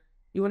there,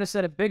 you want to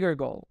set a bigger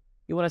goal.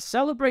 You want to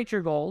celebrate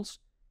your goals.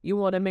 You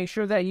want to make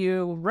sure that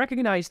you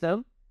recognize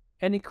them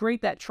and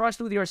create that trust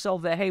with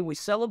yourself that, hey, we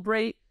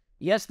celebrate.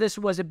 Yes, this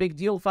was a big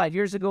deal 5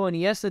 years ago, and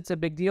yes, it's a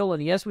big deal,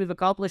 and yes, we've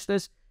accomplished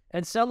this,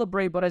 and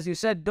celebrate. But as you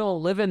said,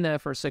 don't live in there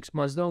for 6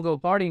 months. Don't go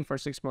partying for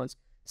 6 months.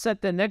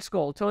 Set the next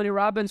goal. Tony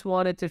Robbins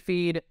wanted to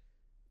feed,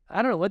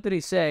 I don't know, what did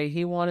he say?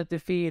 He wanted to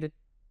feed,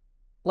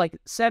 like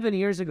 7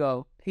 years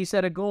ago, he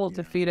set a goal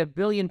to feed 1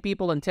 billion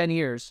people in 10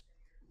 years.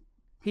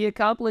 He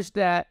accomplished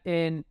that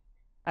in,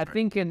 I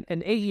think, in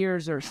 8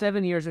 years or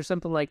 7 years or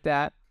something like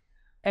that.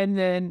 And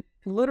then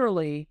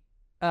literally,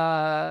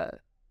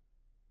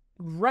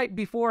 right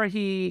before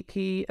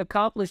he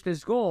accomplished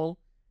his goal,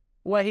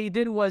 what he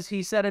did was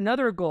he set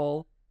another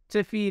goal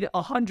to feed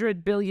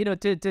 100 billion, you know,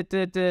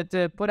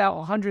 to put out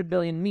 100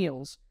 billion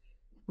meals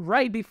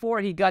right before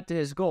he got to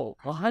his goal.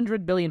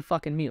 100 billion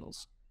fucking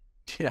meals.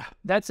 Yeah.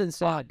 That's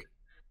insane,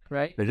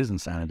 right? It is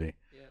insanity.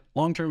 Yeah.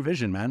 Long-term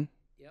vision, man.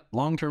 Yep.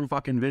 Long-term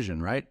fucking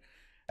vision, right?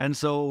 And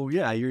so,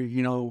 yeah,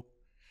 you know,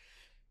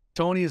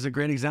 Tony is a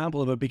great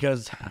example of it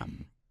because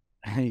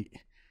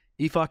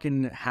he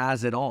fucking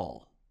has it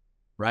all,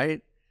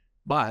 right?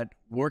 But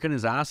working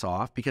his ass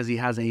off because he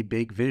has a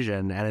big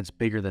vision and it's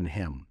bigger than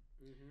him.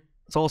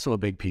 It's also a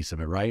big piece of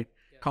it, right?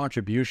 Yeah.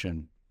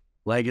 Contribution,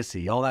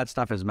 legacy, all that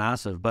stuff is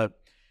massive. But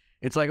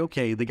it's like,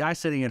 okay, the guy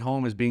sitting at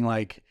home is being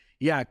like,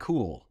 yeah,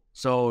 cool.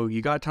 So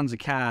you got tons of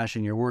cash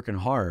and you're working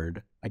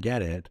hard. I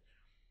get it.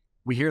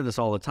 We hear this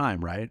all the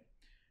time, right?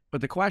 But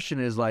the question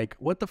is like,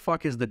 what the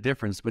fuck is the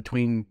difference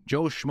between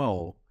Joe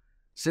Schmo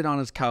sitting on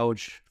his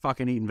couch,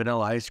 fucking eating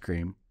vanilla ice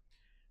cream,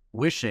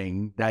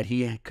 wishing that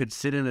he could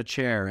sit in a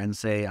chair and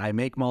say, I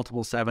make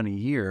multiple 7 a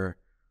year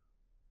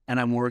and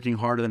I'm working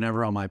harder than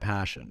ever on my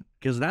passion?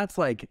 Because that's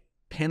like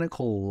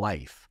pinnacle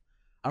life.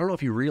 I don't know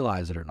if you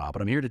realize it or not,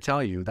 but I'm here to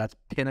tell you that's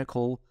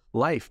pinnacle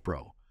life,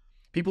 bro.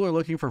 People are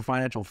looking for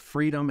financial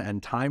freedom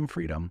and time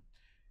freedom.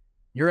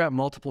 You're at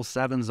multiple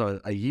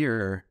 7s a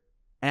year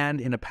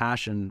and in a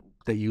passion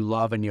that you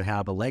love and you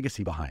have a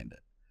legacy behind it,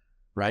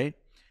 right?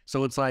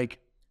 So it's like,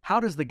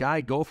 how does the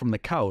guy go from the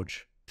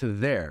couch to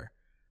there?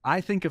 I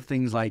think of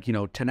things like, you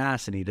know,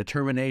 tenacity,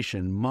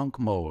 determination, monk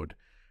mode,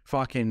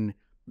 fucking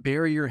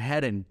bury your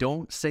head and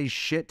don't say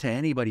shit to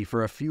anybody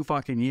for a few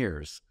fucking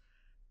years,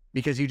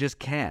 because you just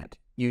can't.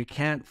 You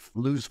can't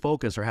lose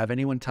focus or have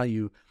anyone tell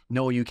you,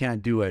 no, you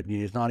can't do it.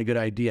 It's not a good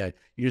idea.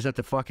 You just have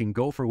to fucking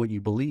go for what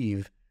you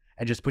believe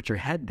and just put your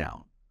head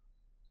down.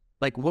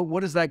 Like,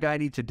 what does that guy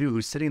need to do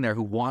who's sitting there,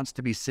 who wants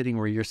to be sitting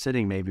where you're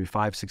sitting maybe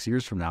 5-6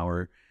 years from now,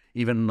 or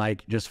even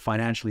like just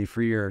financially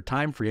free or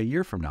time free a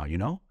year from now, you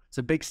know? It's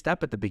a big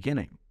step at the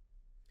beginning.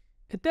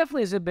 It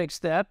definitely is a big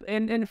step.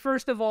 And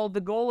first of all,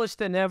 the goal is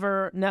to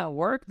never not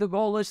work. The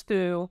goal is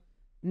to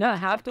not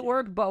have to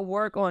work, but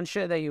work on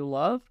shit that you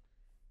love.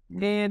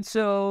 And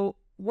so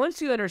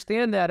once you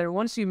understand that, or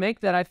once you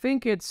make that, I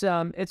think it's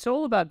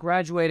all about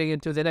graduating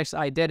into the next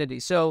identity.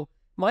 So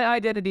my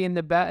identity in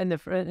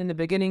the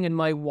beginning, and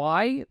my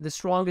why, the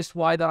strongest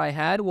why that I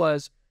had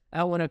was,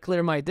 I want to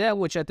clear my debt,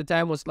 which at the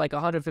time was like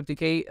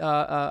 $150K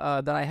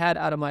that I had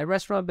out of my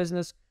restaurant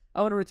business.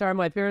 I want to retire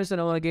my parents,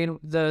 and I want to gain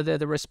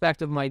the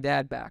respect of my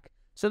dad back.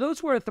 So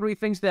those were three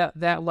things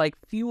that like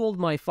fueled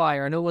my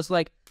fire. And it was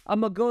like,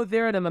 I'm going to go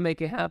there and I'm going to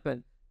make it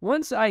happen.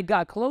 Once I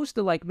got close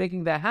to like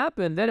making that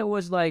happen, then it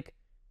was like,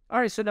 all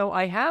right, so now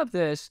I have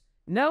this.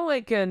 Now I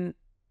can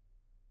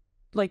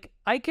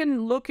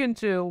look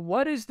into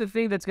what is the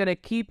thing that's going to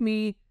keep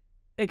me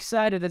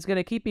excited, that's going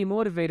to keep me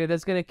motivated,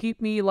 that's going to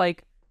keep me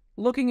like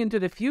looking into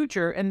the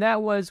future. And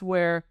that was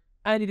where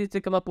I needed to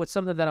come up with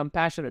something that I'm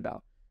passionate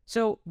about.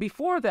 So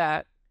before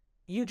that,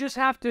 you just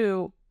have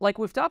to, like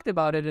we've talked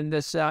about it in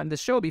this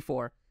show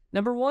before.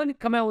 Number one,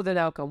 come out with an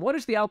outcome. What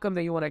is the outcome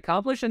that you want to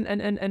accomplish, and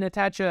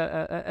attach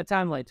a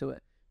timeline to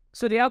it.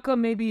 So the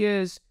outcome maybe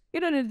is,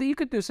 you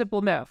could do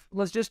simple math.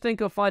 Let's just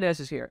think of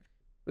finances here.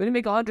 We're going to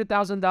make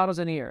 $100,000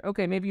 in a year.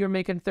 Okay, maybe you're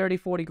making 30,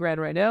 40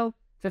 grand right now,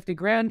 50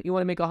 grand, you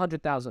want to make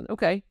 100,000.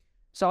 Okay,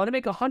 so I want to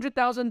make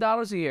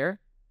 $100,000 a year,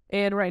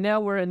 and right now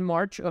we're in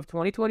March of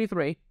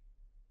 2023,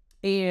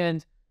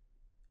 and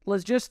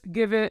let's just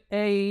give it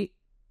a,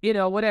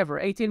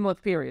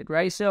 18-month period,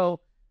 right? So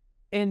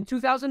in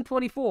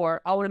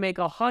 2024, I want to make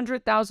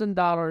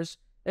 $100,000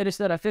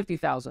 instead of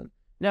 $50,000.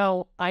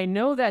 Now, I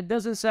know that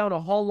doesn't sound a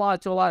whole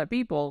lot to a lot of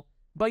people,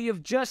 but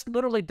you've just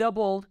literally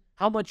doubled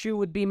how much you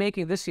would be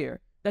making this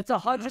year. That's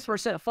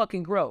 100%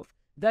 fucking growth.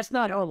 That's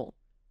not normal.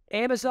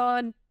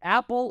 Amazon,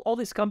 Apple, all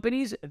these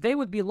companies, they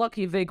would be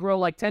lucky if they grow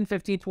like 10,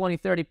 15, 20,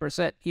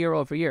 30% year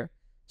over year.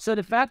 So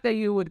the fact that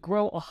you would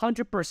grow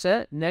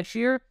 100% next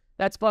year,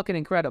 that's fucking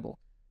incredible.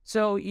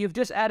 So you've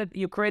just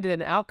created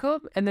an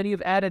outcome, and then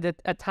you've added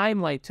a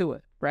timeline to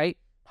it, right?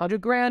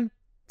 100 grand,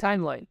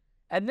 timeline.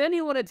 And then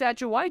you want to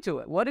attach a why to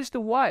it. What is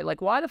the why?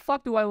 Like, why the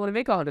fuck do I want to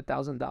make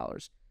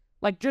 $100,000?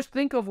 Like, just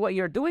think of what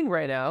you're doing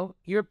right now.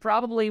 You're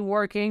probably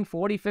working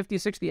 40, 50,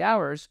 60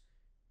 hours.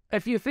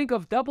 If you think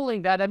of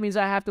doubling that, that means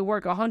I have to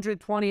work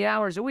 120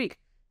 hours a week.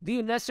 Do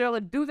you necessarily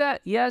do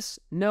that? Yes,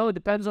 no, it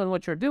depends on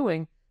what you're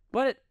doing.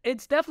 But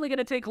it's definitely going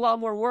to take a lot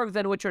more work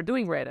than what you're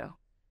doing right now.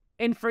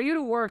 And for you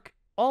to work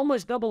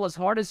almost double as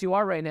hard as you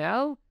are right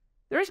now,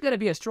 there's going to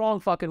be a strong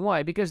fucking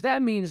why, because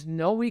that means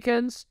no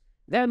weekends.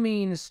 That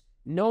means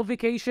no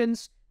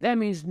vacations. That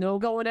means no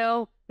going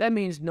out. That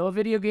means no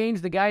video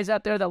games. The guys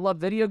out there that love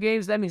video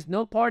games, that means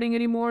no partying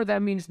anymore.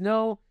 That means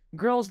no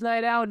girls'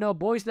 night out, no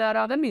boys' night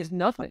out. That means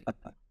nothing.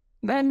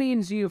 That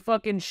means you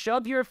fucking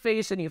shove your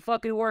face and you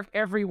fucking work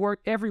every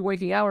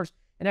waking hours.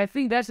 And I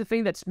think that's the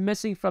thing that's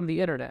missing from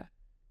the internet.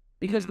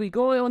 Because we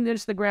go on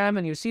Instagram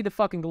and you see the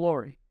fucking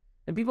glory.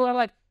 And people are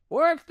like,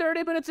 work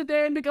 30 minutes a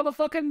day and become a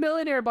fucking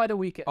millionaire by the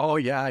weekend. Oh,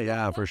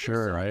 yeah, for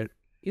sure, right?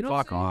 You know,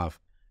 fuck off.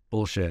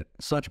 Bullshit.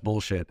 Such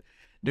bullshit.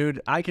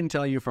 Dude, I can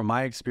tell you from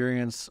my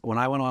experience, when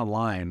I went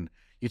online,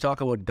 you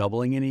talk about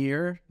doubling in a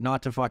year,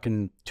 not to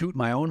fucking toot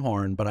my own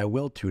horn, but I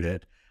will toot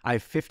it. I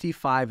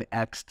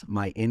 55x'd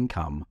my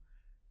income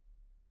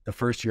the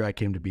first year I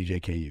came to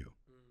BJKU.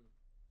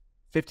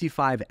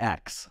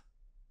 55x.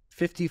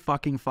 50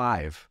 fucking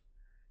 5.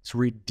 It's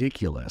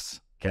ridiculous,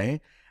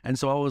 okay? And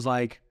so I was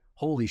like,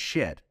 holy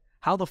shit.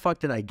 How the fuck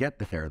did I get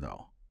there,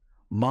 though?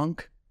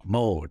 Monk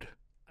mode.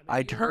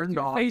 I turned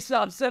off. Face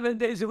up 7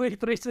 days a week,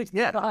 365.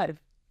 Yeah,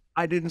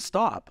 I didn't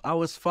stop. I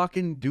was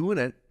fucking doing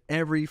it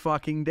every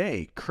fucking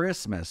day.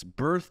 Christmas,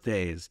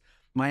 birthdays,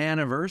 my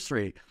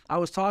anniversary. I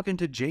was talking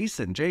to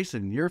Jason.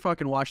 Jason, you're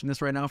fucking watching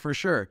this right now for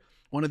sure.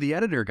 One of the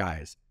editor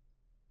guys.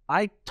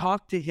 I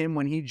talked to him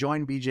when he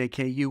joined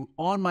BJKU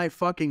on my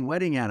fucking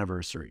wedding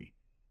anniversary,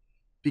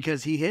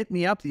 because he hit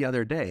me up the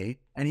other day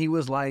and he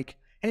was like,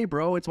 hey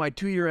bro, it's my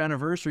 2-year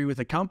anniversary with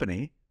the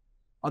company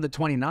on the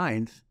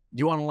 29th.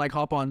 Do you want to like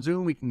hop on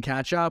Zoom? We can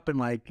catch up and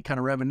like kind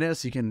of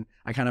reminisce.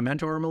 I kind of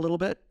mentor him a little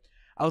bit.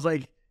 I was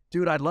like,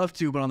 dude, I'd love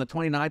to, but on the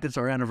 29th, it's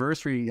our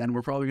anniversary and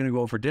we're probably going to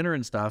go for dinner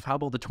and stuff. How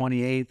about the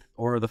 28th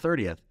or the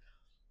 30th?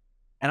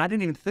 And I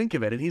didn't even think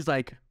of it. And he's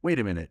like, wait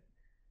a minute.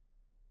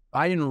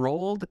 I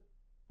enrolled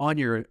on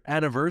your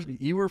anniversary.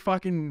 You were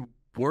fucking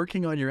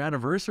working on your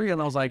anniversary?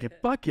 And I was like,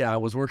 fuck yeah, I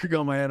was working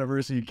on my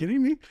anniversary. Are you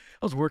kidding me?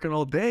 I was working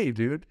all day,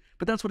 dude.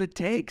 But that's what it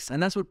takes.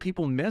 And that's what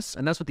people miss.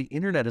 And that's what the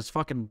internet is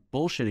fucking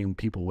bullshitting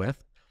people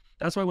with.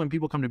 That's why when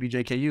people come to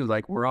BJKU,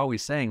 like we're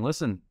always saying,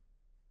 listen,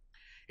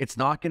 it's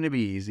not going to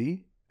be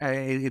easy.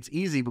 It's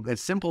easy, but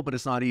it's simple, but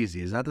it's not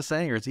easy. Is that the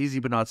saying? Or it's easy,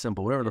 but not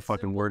simple, whatever the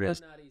fucking word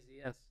is. Not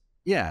easy, yes.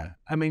 Yeah.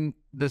 I mean,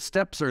 the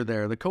steps are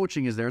there. The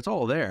coaching is there. It's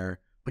all there,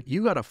 but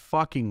you got to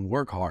fucking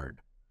work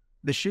hard.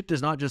 The shit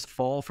does not just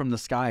fall from the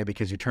sky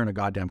because you turn a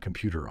goddamn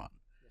computer on.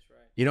 That's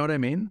right. You know what I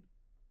mean?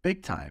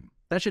 Big time.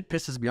 That shit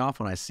pisses me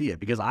off when I see it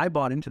because I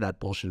bought into that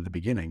bullshit at the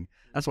beginning.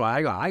 That's why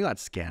I got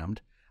scammed.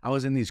 I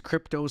was in these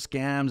crypto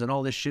scams and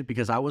all this shit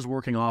because I was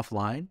working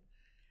offline.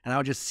 And I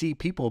would just see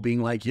people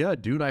being like, yeah,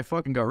 dude, I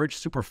fucking got rich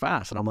super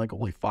fast. And I'm like,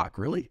 holy fuck,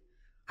 really?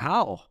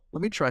 How?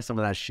 Let me try some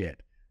of that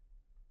shit.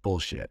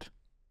 Bullshit.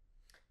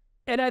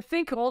 And I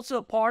think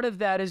also part of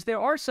that is there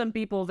are some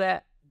people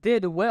that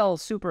did well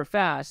super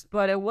fast,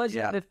 but it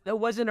wasn't a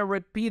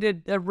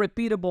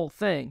repeatable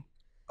thing.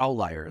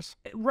 Outliers.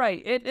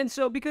 Right. And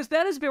so because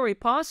that is very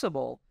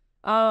possible.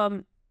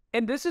 And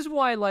this is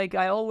why, like,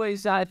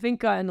 I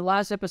think in the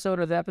last episode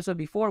or the episode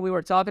before, we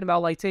were talking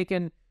about like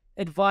taking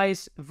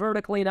advice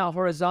vertically, not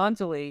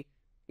horizontally.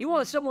 You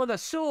want someone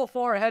that's so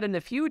far ahead in the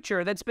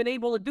future that's been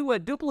able to do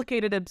it,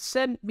 duplicate it, and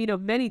send,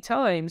 many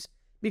times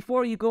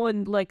before you go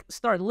and like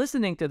start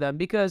listening to them,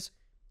 because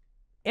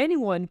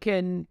anyone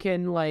can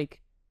like,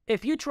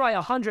 if you try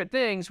 100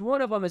 things,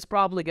 one of them is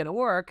probably going to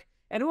work,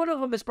 and one of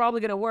them is probably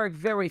going to work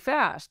very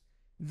fast.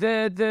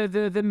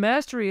 The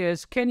mastery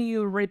is, can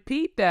you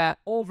repeat that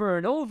over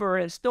and over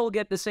and still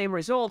get the same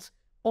results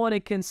on a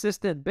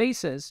consistent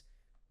basis?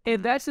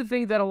 And that's the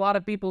thing that a lot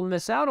of people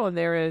miss out on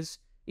there is,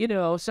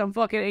 some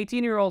fucking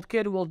 18-year-old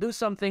kid will do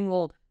something,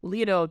 will,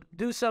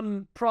 do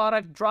some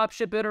product, drop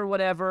ship it or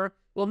whatever,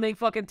 will make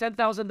fucking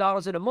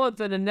 $10,000 in a month,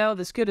 and then now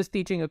this kid is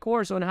teaching a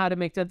course on how to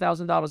make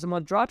 $10,000 a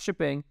month drop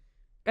shipping.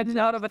 And then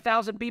out of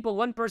 1,000 people,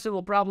 one person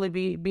will probably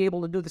be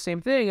able to do the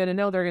same thing, and then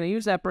now they're going to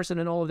use that person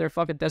in all of their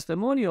fucking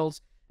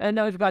testimonials. And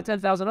now you've got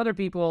 10,000 other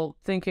people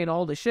thinking,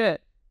 holy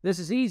shit, this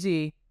is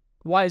easy.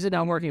 Why is it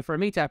not working for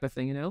me type of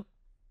thing,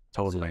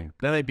 Totally.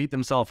 Then they beat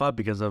themselves up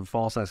because of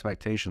false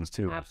expectations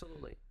too.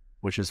 Absolutely.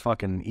 Which is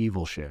fucking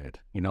evil shit.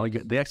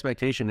 The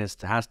expectation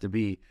has to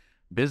be,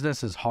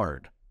 business is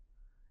hard.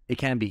 It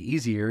can be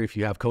easier if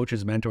you have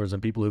coaches, mentors,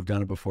 and people who've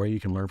done it before.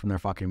 You can learn from their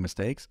fucking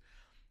mistakes.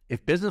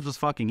 If business was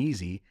fucking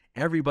easy,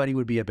 everybody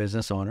would be a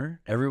business owner.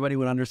 Everybody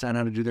would understand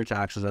how to do their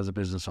taxes as a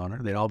business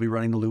owner. They'd all be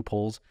running the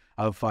loopholes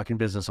of fucking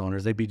business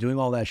owners. They'd be doing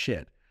all that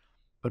shit.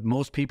 But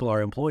most people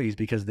are employees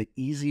because the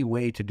easy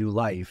way to do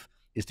life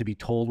is to be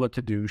told what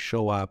to do,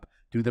 show up,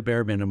 do the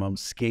bare minimum,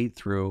 skate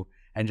through,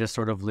 and just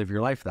sort of live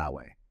your life that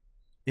way.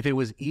 If it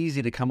was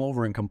easy to come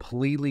over and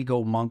completely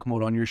go monk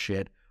mode on your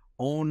shit,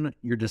 own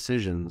your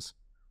decisions,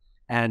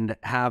 and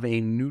have a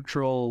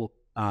neutral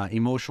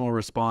emotional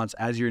response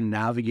as you're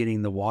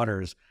navigating the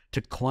waters to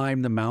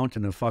climb the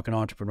mountain of fucking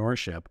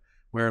entrepreneurship,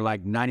 where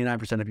like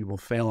 99% of people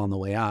fail on the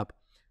way up,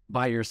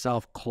 by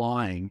yourself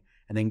clawing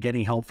and then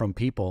getting help from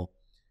people.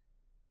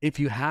 If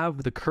you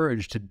have the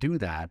courage to do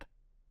that,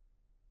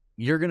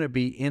 you're going to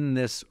be in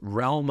this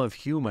realm of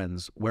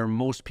humans where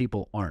most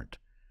people aren't.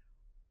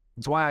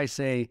 That's why I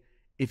say,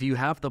 if you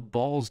have the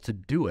balls to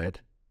do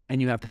it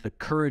and you have the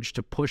courage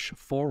to push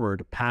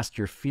forward past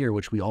your fear,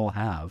 which we all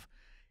have,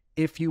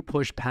 if you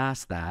push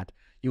past that,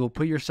 you will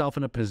put yourself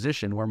in a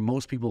position where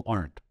most people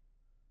aren't.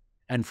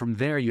 And from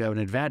there, you have an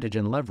advantage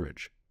and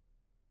leverage.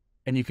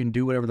 And you can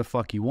do whatever the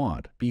fuck you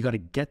want, but you got to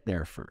get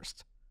there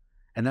first.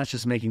 And that's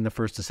just making the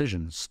first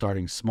decision,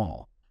 starting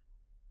small.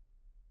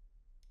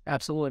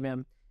 Absolutely,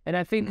 man. And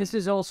I think this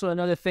is also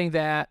another thing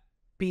that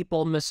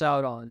people miss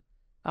out on.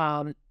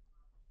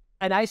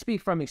 And I speak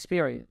from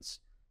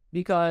experience,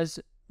 because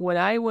when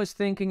I was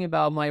thinking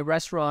about my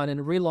restaurant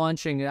and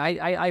relaunching it,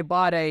 I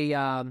bought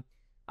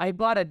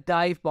a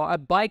dive bar, a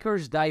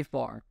biker's dive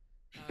bar.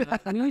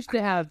 We used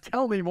to have...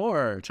 Tell me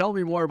more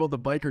about the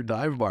biker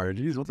dive bar.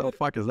 Jeez, what the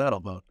fuck is that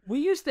about? We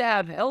used to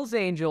have Hells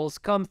Angels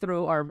come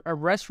through our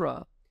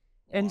restaurant.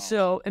 And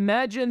so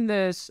imagine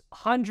this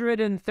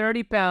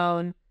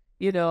 130-pound,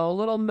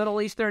 little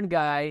Middle Eastern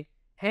guy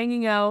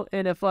hanging out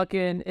in a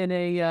fucking, in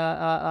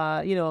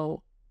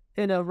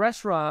a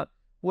restaurant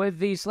with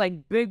these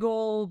like big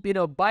old,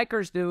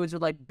 bikers dudes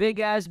with like big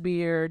ass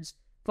beards,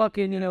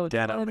 fucking,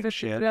 denim and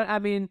shit. I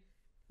mean,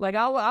 like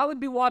I would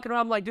be walking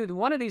around like, dude,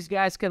 one of these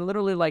guys can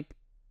literally like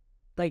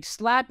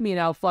slap me and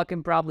I'll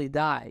fucking probably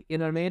die. You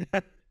know what I mean?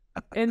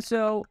 And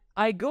so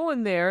I go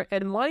in there,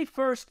 and my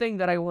first thing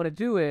that I want to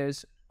do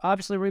is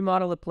obviously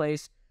remodel the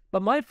place.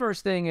 But my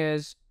first thing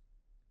is,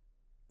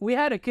 we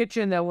had a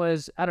kitchen that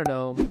was, I don't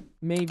know,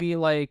 maybe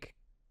like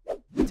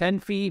 10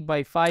 feet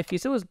by 5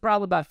 feet. So it was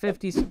probably about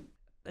 50,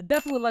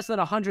 definitely less than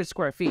 100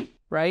 square feet,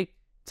 right?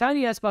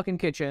 Tiny ass fucking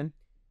kitchen.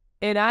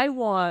 And I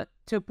want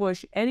to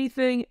push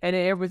anything and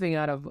everything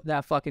out of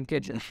that fucking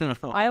kitchen.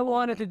 I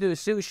wanted to do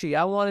sushi.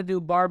 I want to do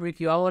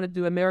barbecue. I want to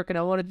do American.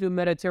 I want to do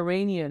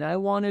Mediterranean. I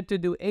wanted to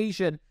do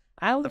Asian.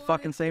 The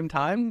fucking same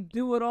time?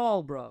 Do it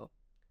all, bro.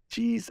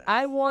 Jesus.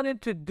 I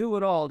wanted to do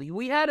it all.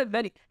 We had a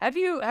many. Have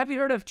you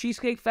heard of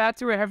Cheesecake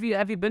Factory? Have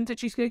you been to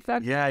Cheesecake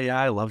Factory? Yeah,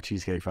 I love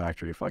Cheesecake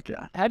Factory. Fuck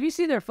yeah. Have you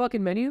seen their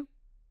fucking menu?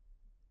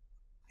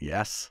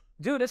 Yes.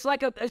 Dude, it's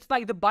like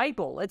the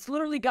Bible. It's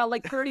literally got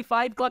like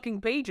 35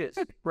 fucking pages,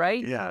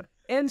 right? Yeah.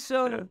 And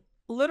so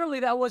literally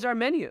that was our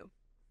menu.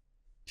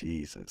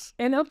 Jesus.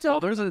 And up to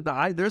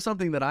there's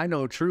something that I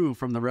know true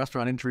from the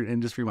restaurant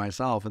industry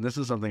myself, and this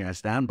is something I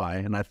stand by,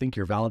 and I think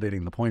you're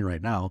validating the point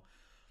right now,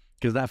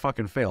 because that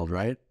fucking failed,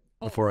 right?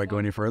 Before I go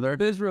any further.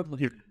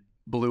 Miserably. It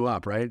blew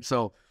up, right?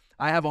 So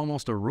I have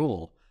almost a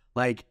rule.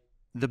 Like,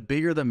 the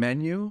bigger the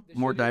menu, the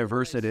more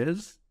diverse it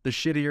is, the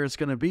shittier it's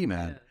going to be,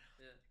 man. Yeah.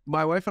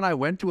 My wife and I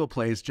went to a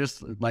place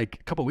just like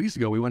a couple of weeks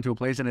ago. We went to a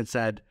place and it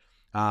said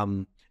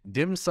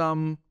dim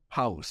sum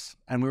house.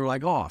 And we were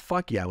like, oh,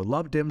 fuck yeah, I would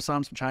love dim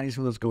sum, some Chinese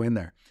food. Let's go in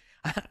there.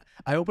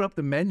 I open up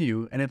the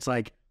menu and it's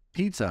like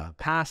pizza,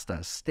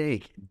 pasta,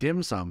 steak,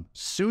 dim sum,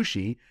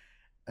 sushi.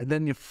 And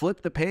then you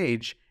flip the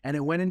page and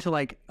it went into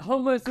like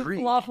hummus and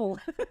falafel.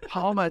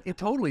 Hummus, it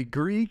totally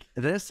Greek,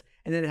 this.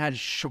 And then it had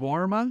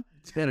shawarma.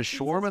 They had a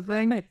shawarma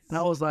thing. And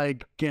I was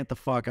like, get the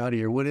fuck out of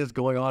here. What is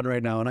going on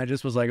right now? And I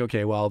just was like,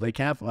 okay, well, they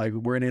can't, like,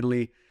 we're in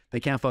Italy. They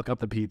can't fuck up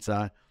the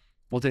pizza.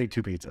 We'll take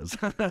 2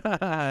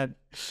 pizzas.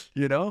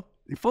 You know?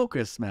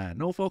 Focus, man.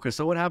 No focus.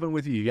 So what happened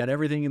with you? You got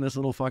everything in this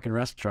little fucking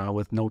restaurant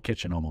with no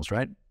kitchen almost,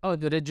 right? Oh,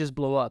 dude, it just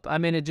blew up. I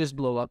mean, it just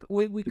blew up.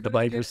 We Did the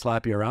bikers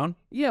slap you around?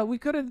 Yeah, we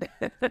couldn't.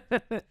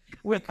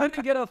 We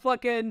couldn't get a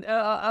fucking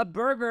a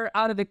burger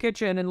out of the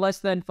kitchen in less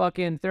than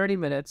fucking 30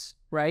 minutes,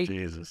 right?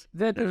 Jesus.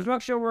 The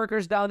construction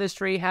workers down the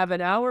street have an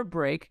hour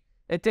break.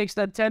 It takes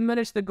them 10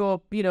 minutes to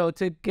go, you know,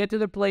 to get to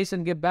the place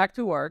and get back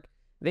to work.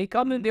 They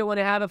come in, they want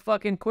to have a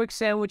fucking quick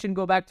sandwich and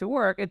go back to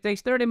work. It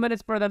takes 30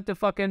 minutes for them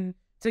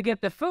to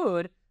get the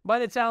food. By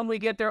the time we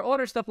get their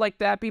order, stuff like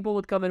that, people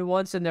would come in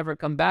once and never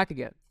come back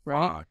again,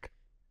 right? Fuck.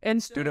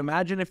 And so, dude,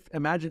 imagine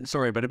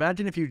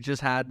if you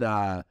just had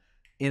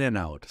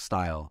In-N-Out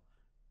style.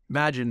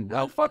 Imagine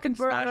fucking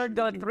burger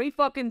done 3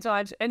 fucking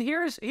times. And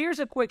here's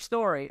a quick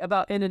story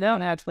about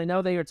In-N-Out, actually,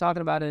 now that you're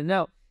talking about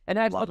In-N-Out. And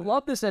I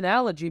love this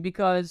analogy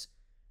because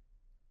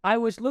I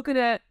was looking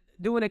at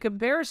doing a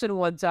comparison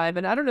one time,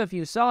 and I don't know if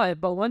you saw it,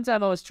 but one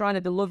time I was trying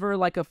to deliver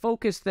like a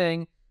focus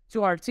thing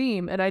to our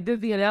team, and I did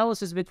the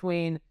analysis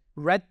between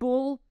Red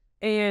Bull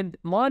and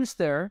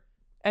Monster,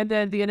 and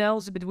then the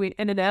analysis between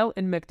In-N-Out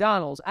and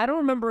McDonald's. I don't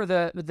remember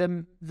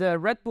the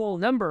Red Bull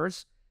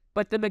numbers,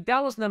 but the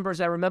McDonald's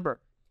numbers I remember.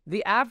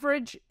 The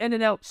average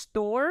In-N-Out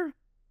store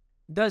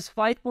does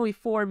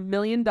 $5.4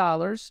 million.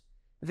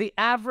 The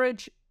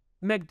average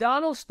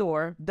McDonald's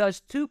store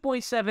does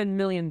 $2.7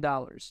 million.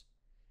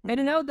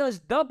 In-N-Out does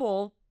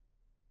double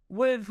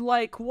with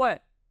like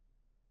what?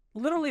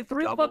 Literally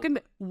 3 double. Fucking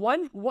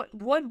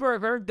one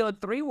burger done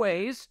 3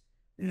 ways,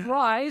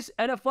 fries,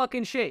 and a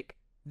fucking shake.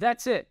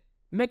 That's it.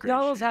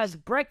 McDonald's has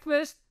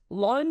breakfast,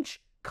 lunch,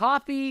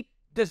 coffee,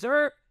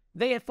 dessert.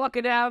 They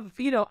fucking have,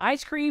 you know,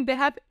 ice cream. They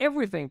have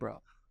everything,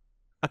 bro.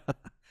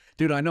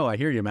 Dude, I know. I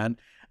hear you, man.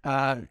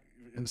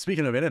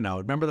 Speaking of In-N-Out,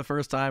 remember the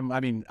first time? I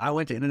mean, I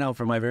went to In-N-Out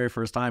for my very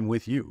first time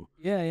with you.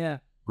 Yeah.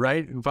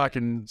 Right?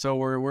 Fucking. So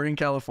we're in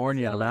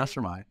California at a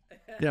mastermind.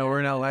 Yeah,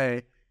 we're in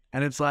LA,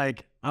 and it's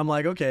like I'm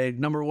like, okay,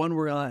 number one,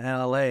 we're in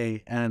LA,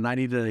 and I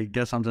need to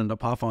get something to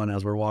puff on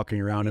as we're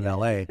walking around in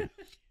LA.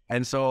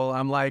 And so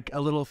I'm like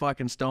a little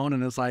fucking stoned,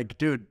 and it's like,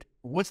 dude,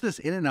 what's this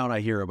In-N-Out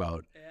I hear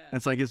about? Yeah. And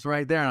it's like, it's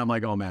right there. And I'm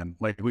like, oh man,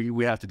 like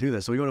we have to do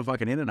this. So we go to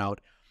fucking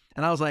In-N-Out,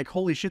 and I was like,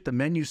 holy shit, the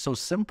menu's so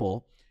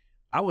simple.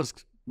 I was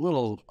a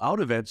little out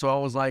of it. So I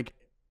was like,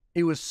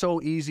 it was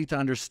so easy to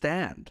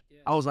understand. Yeah.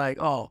 I was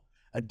like, oh,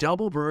 a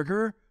double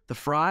burger, the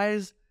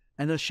fries,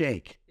 and the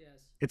shake. Yes.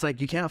 It's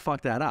like, you can't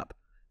fuck that up.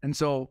 And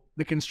so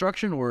the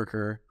construction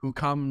worker who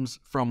comes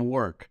from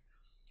work,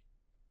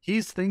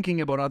 he's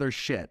thinking about other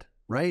shit,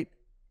 right?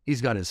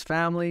 He's got his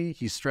family.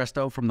 He's stressed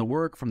out from the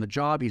work, from the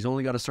job. He's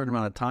only got a certain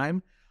amount of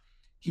time.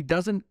 He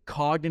doesn't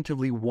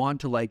cognitively want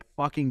to like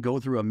fucking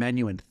go through a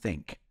menu and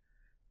think.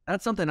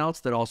 That's something else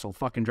that also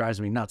fucking drives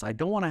me nuts. I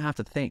don't want to have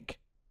to think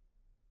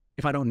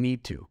if I don't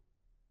need to.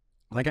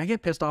 Like, I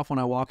get pissed off when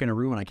I walk in a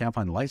room and I can't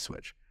find the light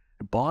switch.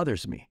 It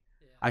bothers me.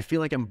 Yeah. I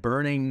feel like I'm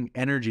burning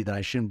energy that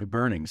I shouldn't be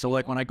burning. So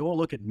like when I go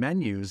look at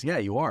menus, yeah,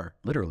 you are,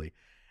 literally.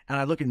 And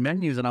I look at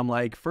menus and I'm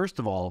like, first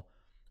of all,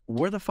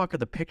 where the fuck are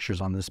the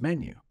pictures on this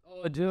menu?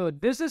 Oh, dude,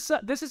 this is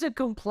a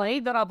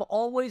complaint that I've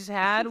always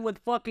had with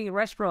fucking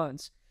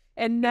restaurants.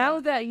 And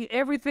now that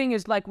everything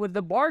is like with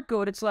the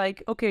barcode, it's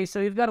like, okay, so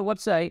you've got a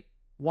website.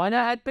 Why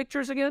not add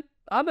pictures again?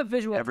 I'm a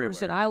visual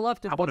person. I love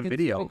to fucking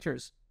see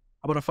pictures.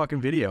 How about a fucking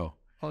video?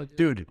 Oh,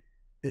 dude,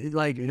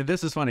 like,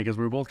 this is funny because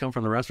we both come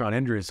from the restaurant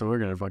industry, so we're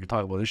going to fucking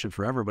talk about this shit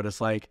forever. But it's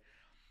like,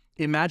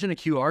 imagine a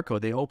QR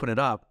code. They open it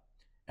up,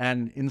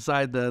 and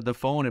inside the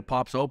phone, it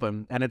pops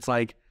open, and it's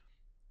like,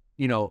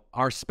 you know,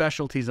 our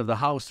specialties of the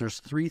house.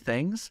 There's 3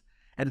 things,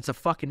 and it's a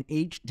fucking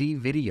HD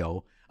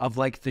video of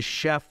like the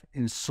chef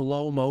in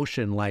slow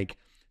motion, like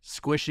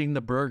squishing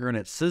the burger and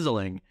it's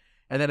sizzling.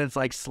 And then it's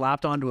like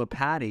slapped onto a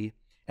patty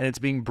and it's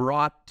being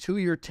brought to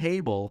your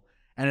table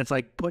and it's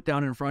like put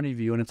down in front of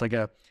you. And it's like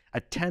a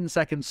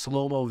 10-second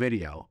slow-mo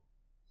video.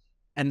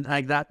 And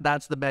like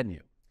that's the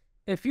menu.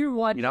 If you're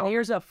watching, you know?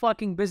 Here's a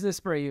fucking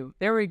business for you.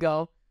 There we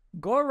go.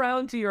 Go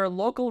around to your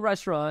local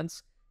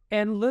restaurants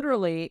and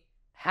literally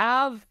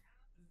have,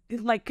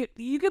 like,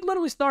 you could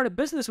literally start a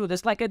business with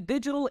this, like a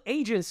digital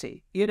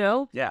agency, you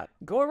know? Yeah.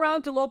 Go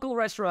around to local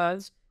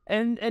restaurants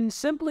and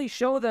simply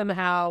show them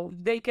how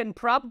they can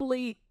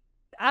probably,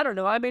 I don't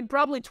know, I mean,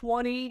 probably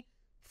 20,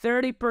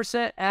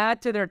 30%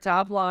 add to their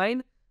top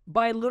line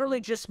by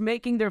literally just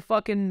making their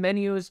fucking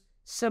menus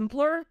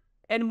simpler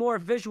and more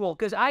visual.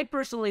 Because I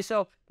personally,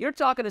 so you're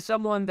talking to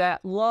someone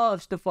that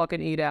loves to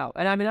fucking eat out.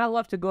 And I mean, I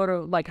love to go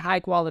to like high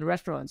quality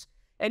restaurants.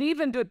 And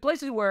even to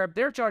places where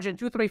they're charging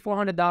 $200,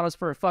 $300,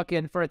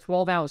 $400 for a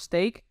 12-ounce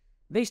steak,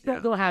 they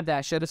still don't have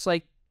that shit. It's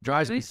like,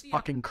 drives me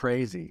fucking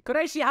crazy. could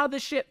I see how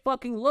this shit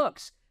fucking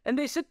looks? And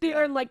they sit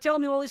there and like tell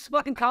me all these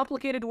fucking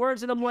complicated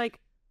words, and I'm like,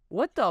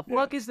 what the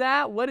fuck is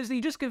that? What is he?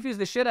 You just confused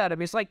the shit out of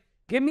me. It's like,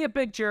 give me a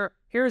picture.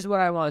 Here's what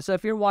I want. So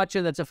if you're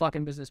watching, that's a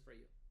fucking business for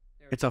you.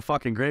 It's a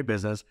fucking great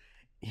business.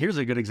 Here's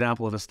a good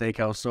example of a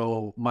steakhouse.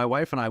 So my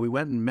wife and I, we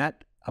went and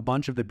met a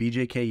bunch of the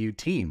BJKU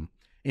team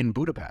in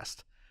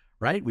Budapest,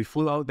 right? We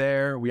flew out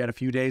there. We had a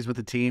few days with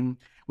the team.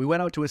 We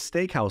went out to a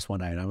steakhouse one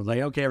night. I was like,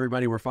 okay,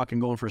 everybody, we're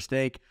fucking going for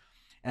steak.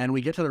 And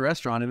we get to the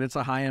restaurant, and it's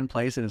a high-end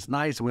place, and it's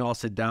nice. And we all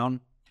sit down.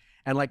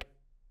 And like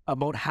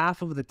about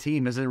half of the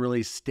team isn't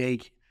really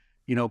steak,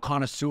 you know,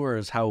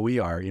 connoisseurs how we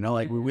are, you know,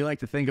 like we like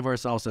to think of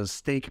ourselves as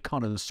steak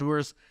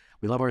connoisseurs.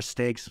 We love our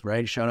steaks,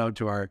 right? Shout out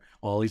to well,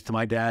 at least to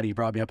my dad. He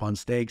brought me up on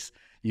steaks.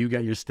 You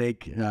got your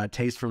steak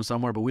taste from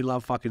somewhere, but we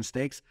love fucking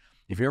steaks.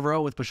 If you're ever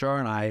out with Bashar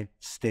and I,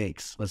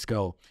 steaks, let's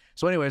go.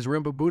 So anyways, we're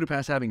in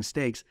Budapest having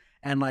steaks,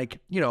 and like,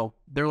 you know,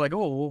 they're like, oh,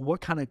 well,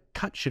 what kind of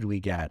cut should we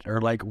get?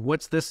 Or like,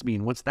 what's this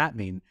mean? What's that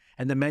mean?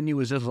 And the menu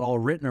was just all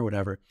written or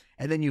whatever.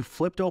 And then you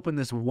flipped open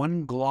this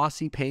one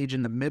glossy page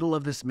in the middle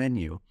of this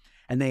menu,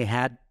 and they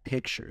had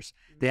pictures.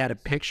 They had a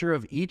picture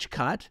of each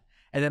cut,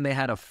 and then they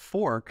had a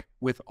fork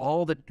with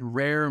all the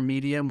rare,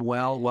 medium,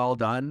 well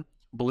done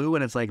blue,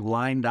 and it's like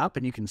lined up,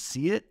 and you can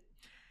see it.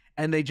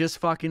 And they just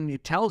fucking,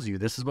 it tells you,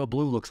 this is what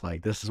blue looks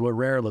like. This is what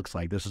rare looks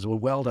like. This is what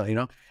well done, you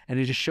know? And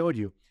it just showed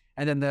you.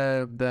 And then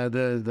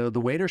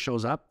the waiter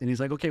shows up, and he's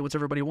like, okay, what's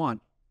everybody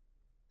want?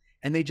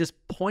 And they just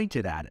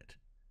pointed at it.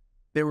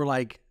 They were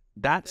like,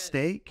 that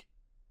steak,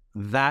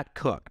 that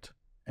cooked.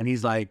 And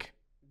he's like,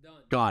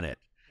 got it.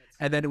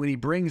 And then when he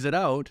brings it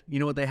out, you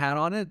know what they had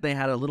on it? They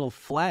had a little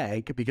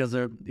flag, because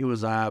it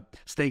was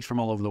steaks from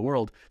all over the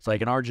world. It's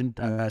like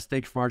an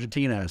steak from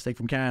Argentina, a steak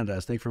from Canada,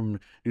 a steak from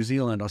New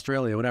Zealand,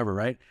 Australia, whatever,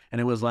 right?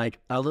 And it was like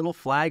a little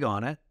flag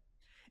on it,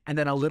 and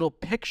then a little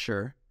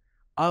picture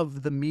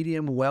of the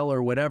medium well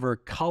or whatever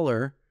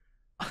color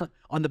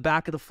on the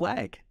back of the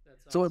flag.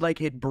 So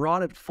it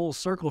brought it full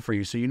circle for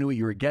you, so you knew what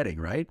you were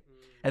getting, right?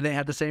 And they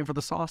had the same for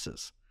the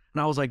sauces.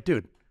 And I was like,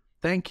 dude,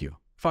 thank you.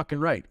 Fucking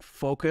right.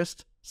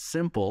 Focused,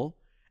 simple,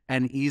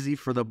 and easy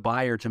for the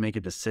buyer to make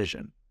a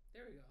decision.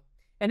 There we go.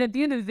 And at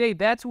the end of the day,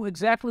 that's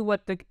exactly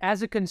what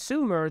as a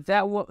consumer,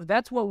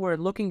 that's what we're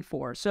looking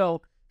for.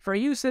 So for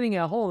you sitting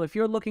at home, if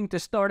you're looking to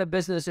start a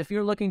business, if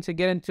you're looking to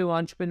get into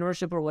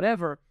entrepreneurship or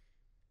whatever,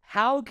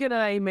 how can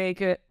I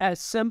make it as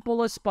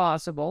simple as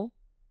possible?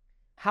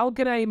 How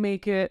can I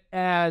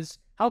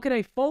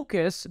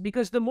focus?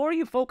 Because the more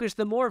you focus,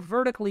 the more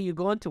vertically you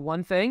go into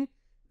one thing,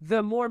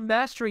 the more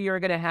mastery you're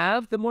going to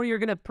have, the more you're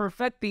going to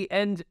perfect the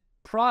end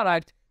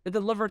product to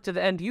deliver to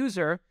the end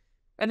user.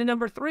 And then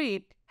number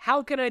 3,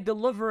 how can I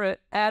deliver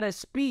it at a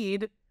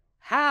speed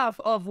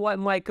half of what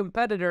my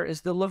competitor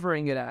is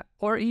delivering it at,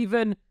 or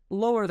even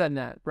lower than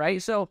that,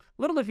 right? So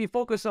little if you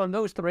focus on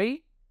those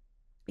 3,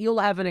 you'll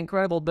have an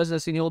incredible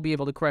business, and you'll be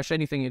able to crush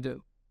anything you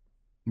do.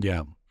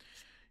 Yeah.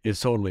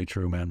 It's totally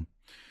true, man.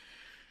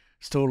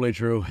 It's totally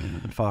true.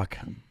 Fuck.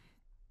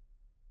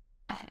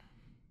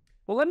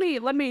 Well, let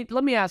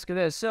me ask you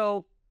this.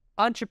 So,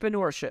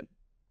 entrepreneurship.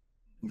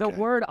 The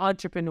word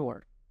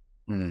entrepreneur.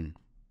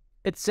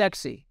 It's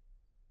sexy.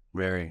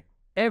 Very.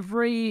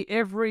 Every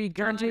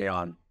guy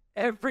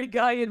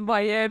in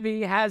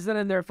Miami has it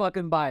in their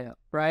fucking bio,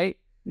 right?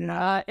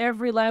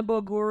 Every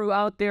Lambo guru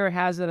out there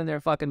has it in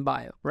their fucking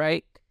bio,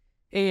 right?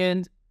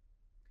 And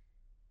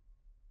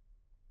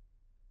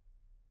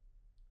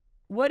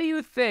what do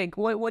you think?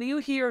 When you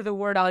hear the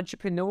word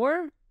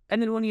entrepreneur,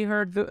 and then when you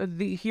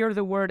hear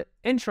the word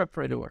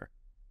intrapreneur?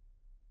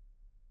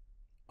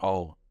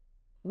 Oh.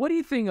 What do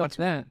you think of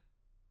that?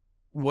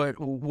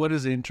 What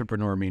does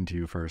entrepreneur mean to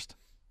you first?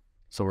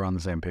 So we're on the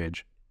same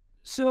page.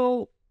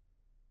 So,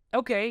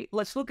 okay,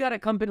 let's look at a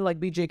company like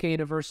BJK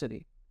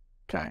University.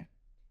 Okay.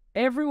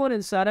 Everyone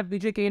inside of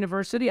BJK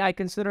University, I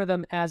consider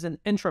them as an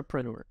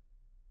intrapreneur.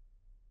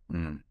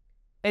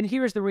 And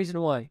here's the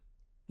reason why.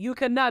 You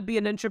cannot be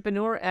an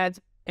entrepreneur at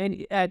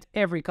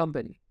every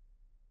company.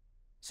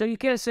 So you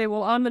can't say,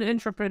 well, I'm an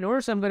entrepreneur,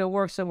 so I'm going to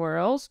work somewhere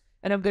else,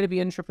 and I'm going to be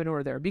an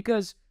entrepreneur there.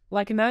 Because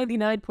like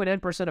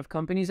 99.9% of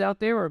companies out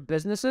there or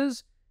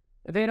businesses,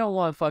 they don't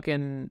want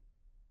fucking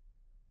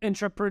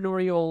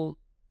entrepreneurial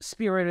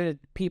spirited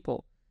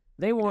people.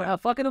 They want a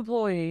fucking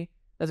employee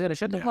that's going to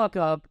shut the fuck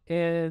up,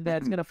 and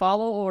that's going to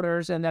follow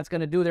orders, and that's going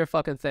to do their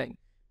fucking thing.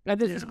 And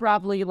this is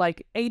probably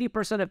like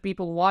 80% of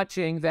people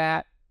watching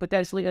that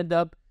potentially end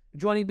up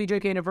joining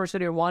BJK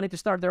University or wanting to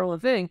start their own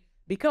thing.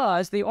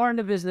 because they are in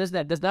a business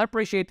that does not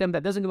appreciate them,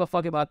 that doesn't give a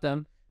fuck about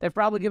them. They've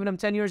probably given them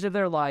 10 years of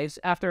their lives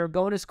after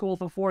going to school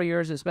for 4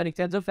 years and spending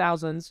tens of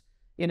thousands,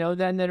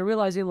 then they're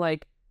realizing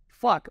like,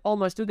 fuck,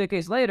 almost 2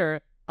 decades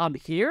later, I'm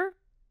here?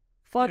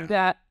 Fuck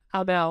that,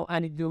 I'm out, I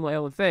need to do my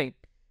own thing.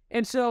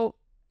 And so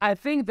I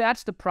think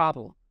that's the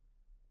problem.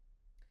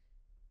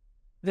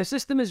 The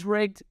system is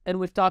rigged, and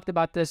we've talked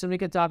about this, and we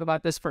can talk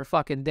about this for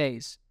fucking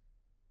days.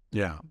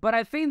 Yeah. But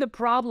I think the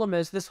problem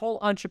is this whole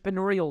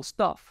entrepreneurial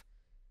stuff.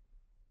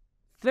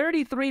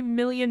 33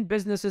 million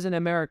businesses in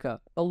America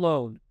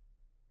alone.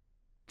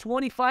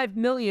 33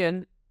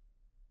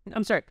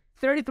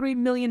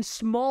 million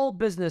small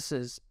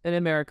businesses in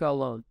America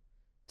alone.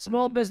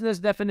 Small business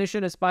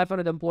definition is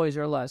 500 employees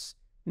or less.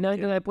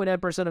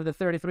 99.9% of the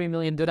 33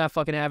 million do not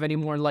fucking have any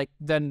more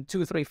than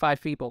 2, 3,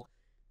 5 people.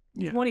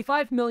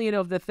 25 million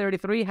of the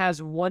 33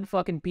 has one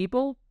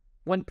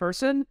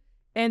person,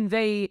 and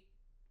they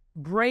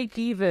break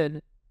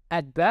even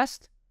at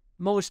best.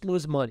 Most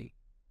lose money.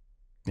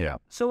 Yeah.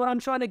 So what I'm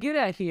trying to get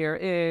at here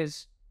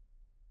is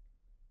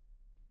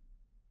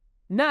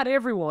not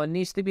everyone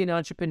needs to be an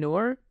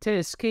entrepreneur to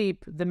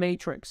escape the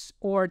matrix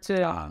or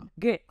to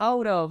get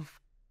out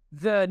of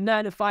the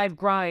 9-to-5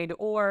 grind,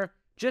 or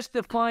just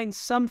to find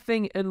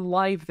something in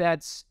life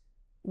that's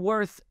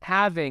worth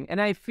having. And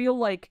I feel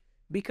like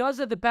because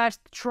of the past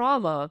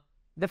trauma,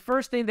 the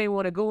first thing they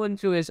want to go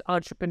into is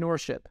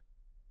entrepreneurship.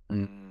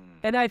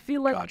 And I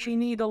feel like we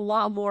need a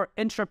lot more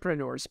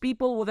entrepreneurs,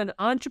 people with an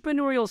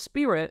entrepreneurial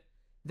spirit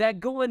that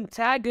go and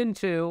tag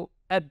into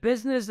a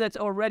business that's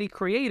already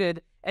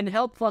created and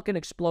help fucking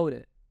explode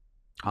it.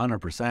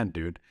 100%,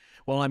 dude.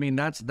 Well, I mean,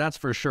 that's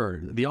for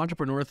sure. The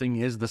entrepreneur thing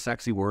is the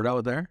sexy word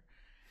out there.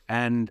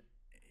 And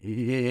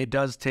it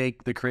does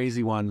take the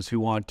crazy ones who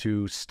want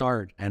to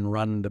start and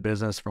run the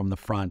business from the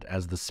front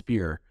as the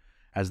spear,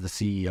 as the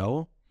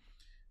CEO.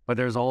 But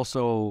there's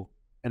also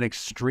an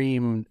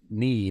extreme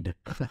need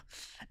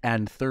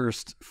and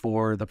thirst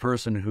for the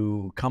person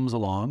who comes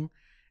along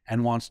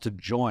and wants to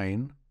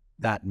join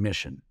that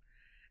mission.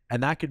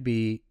 And that could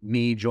be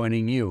me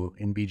joining you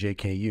in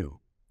BJKU.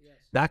 Yes.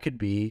 That could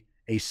be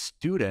a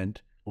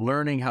student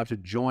learning how to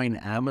join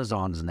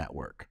Amazon's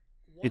network.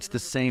 100%. It's the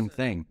same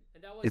thing.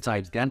 It's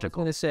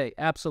identical. I was going to say,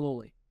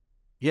 absolutely.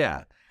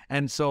 Yeah.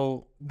 And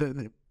so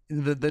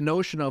the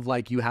notion of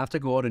like, you have to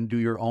go out and do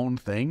your own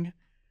thing,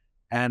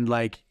 and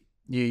like,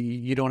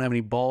 you don't have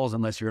any balls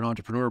unless you're an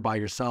entrepreneur by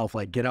yourself.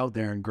 Like, get out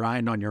there and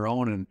grind on your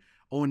own and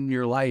own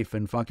your life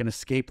and fucking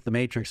escape the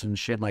matrix and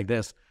shit like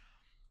this.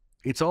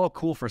 It's all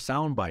cool for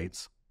sound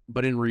bites,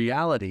 but in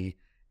reality,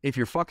 if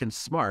you're fucking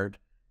smart,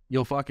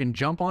 you'll fucking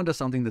jump onto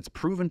something that's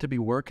proven to be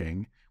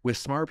working with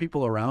smart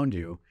people around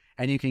you,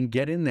 and you can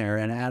get in there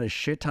and add a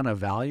shit ton of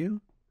value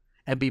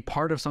and be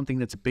part of something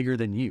that's bigger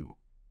than you.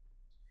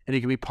 And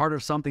you can be part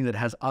of something that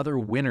has other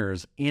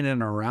winners in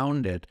and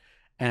around it,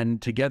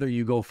 and together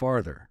you go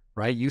farther,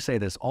 right? You say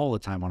this all the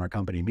time on our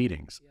company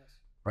meetings, yes.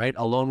 Right?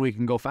 Alone we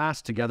can go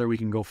fast, together we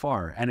can go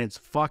far. And it's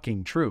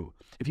fucking true.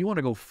 If you want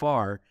to go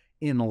far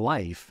in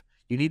life,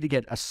 you need to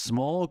get a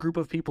small group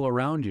of people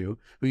around you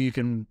who you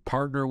can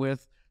partner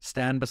with,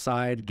 stand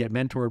beside, get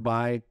mentored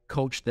by,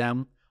 coach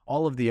them,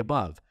 all of the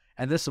above.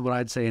 And this is what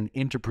I'd say an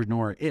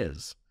entrepreneur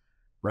is,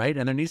 right?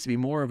 And there needs to be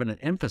more of an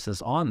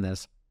emphasis on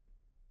this,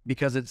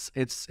 because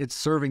it's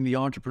serving the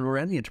entrepreneur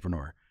and the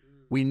entrepreneur.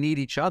 We need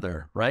each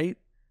other, right?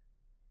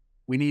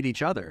 We need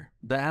each other.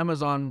 The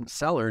Amazon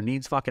seller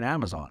needs fucking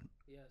Amazon,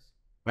 yes.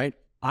 Right?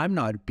 I'm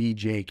not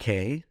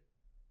BJK.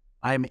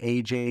 I'm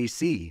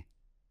AJC,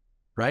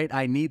 right?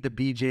 I need the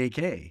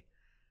BJK.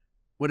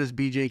 What does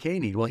BJK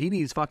need? Well, he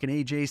needs fucking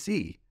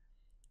AJC,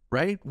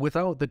 right?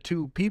 Without the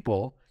two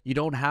people, you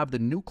don't have the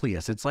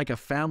nucleus. It's like a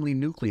family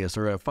nucleus,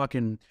 or a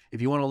fucking,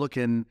 if you want to look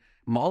in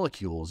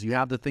molecules, you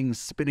have the things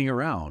spinning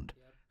around.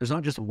 Yep. There's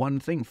not just one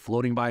thing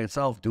floating by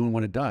itself doing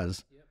what it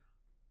does. Yep.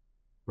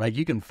 Right?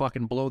 You can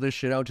fucking blow this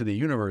shit out to the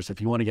universe if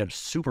you want to get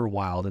super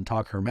wild and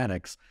talk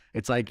hermetics.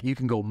 It's like you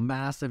can go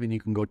massive and you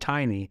can go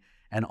tiny,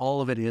 and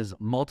all of it is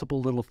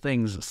multiple little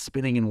things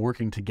spinning and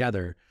working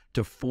together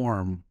to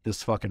form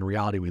this fucking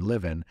reality we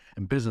live in.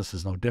 And business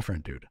is no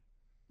different, dude.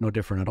 No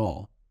different at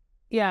all.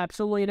 Yeah,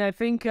 absolutely. And I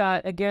think,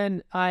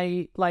 again,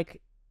 I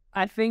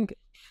think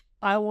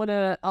I want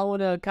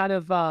to kind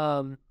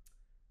of,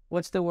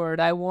 what's the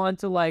word? I want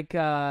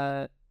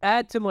to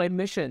add to my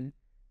mission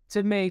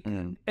to make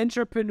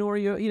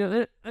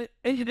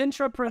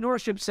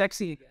entrepreneurship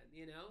sexy again,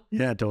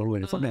 Yeah,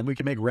 totally. Something we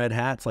can make red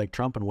hats like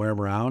Trump and wear them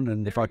around,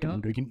 and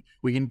fucking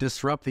we can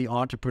disrupt the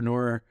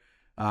entrepreneur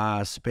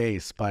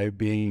space by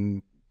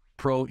being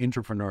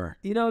pro-entrepreneur.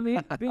 You know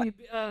what I mean?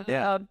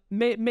 Yeah.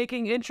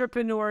 Making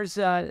entrepreneurs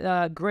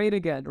great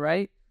again,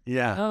 right?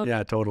 Yeah,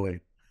 yeah,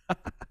 totally.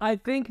 I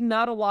think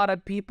not a lot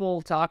of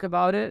people talk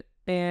about it,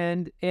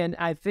 and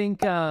I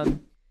think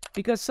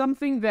because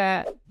something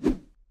that,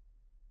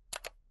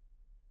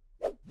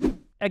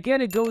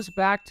 again, it goes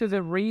back to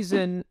the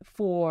reason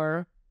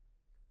for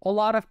a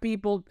lot of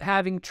people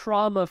having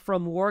trauma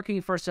from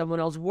working for someone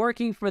else,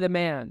 working for the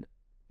man,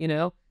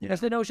 Yeah.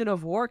 That's the notion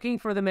of working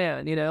for the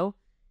man,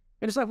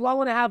 And it's like, well, I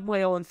want to have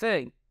my own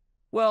thing.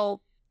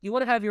 Well, you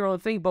want to have your own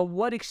thing, but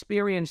what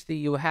experience do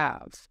you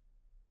have?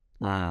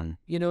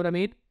 You know what I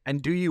mean?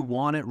 And do you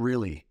want it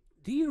really?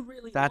 Do you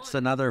really That's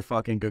want another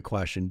fucking good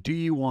question. Do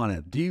you want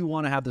it? Do you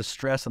want to have the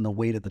stress and the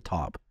weight at the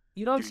top? it?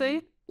 You know what I'm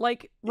saying?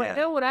 Like, right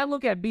now, when I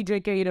look at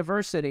BJK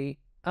University,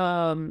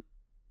 our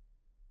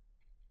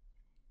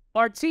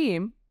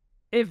team,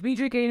 if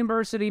BJK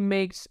University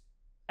makes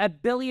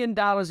 $1 billion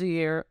a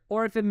year,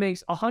 or if it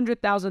makes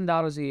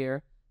 $100,000 a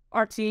year,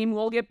 our team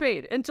will get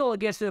paid until it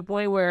gets to the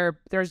point where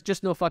there's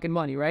just no fucking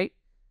money, right?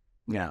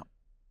 Yeah.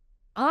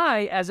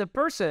 I, as a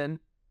person,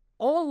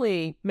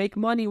 only make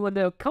money when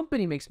the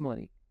company makes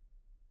money,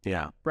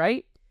 Yeah.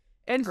 right?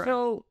 And Correct.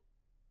 so,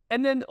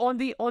 and then on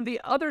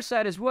the other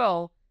side as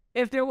well,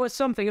 if there was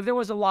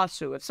a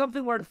lawsuit, if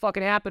something were to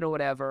fucking happen or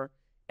whatever,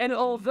 and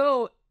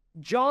although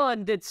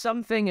John did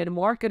something in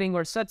marketing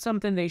or said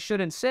something they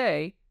shouldn't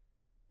say,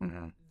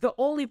 the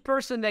only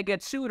person that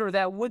gets sued or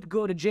that would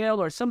go to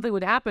jail or something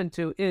would happen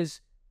to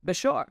is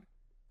Bashar.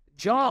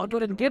 John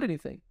wouldn't get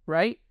anything,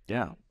 right?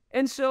 Yeah.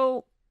 And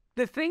so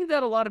the thing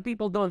that a lot of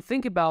people don't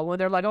think about when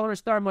they're like, I want to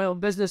start my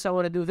own business, I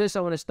want to do this,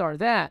 I want to start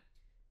that,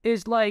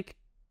 is like,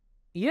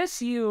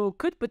 yes, you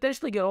could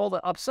potentially get all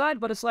the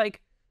upside, but it's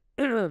like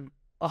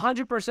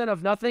 100%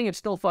 of nothing, it's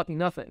still fucking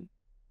nothing,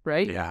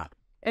 right? Yeah.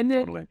 And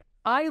then Totally.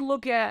 I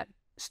look at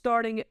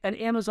starting an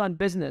Amazon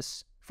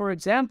business, for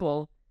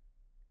example,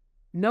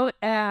 not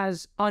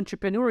as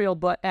entrepreneurial,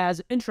 but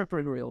as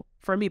intrapreneurial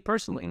for me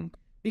personally.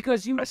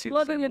 Because you're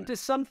plugging into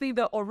something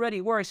that already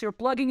works. You're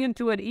plugging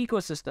into an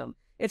ecosystem.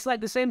 It's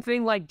like the same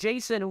thing like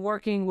Jason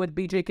working with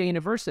BJK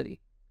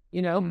University.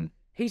 You know,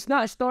 he's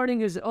not starting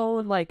his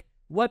own like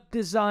web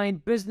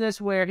design business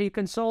where he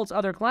consults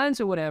other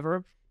clients or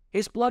whatever.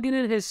 He's plugging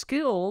in his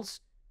skills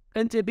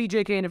into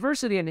BJK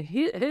University, and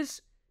he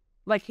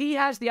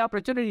has the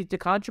opportunity to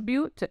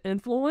contribute, to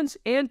influence,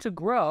 and to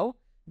grow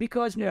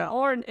because we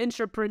are an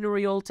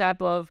entrepreneurial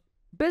type of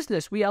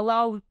business. We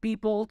allow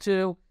people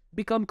to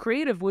become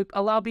creative. We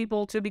allow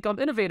people to become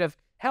innovative.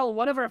 Hell,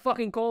 one of our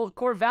fucking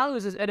core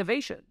values is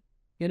innovation.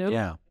 You know?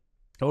 Yeah.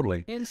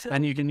 Totally.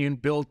 And you can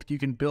build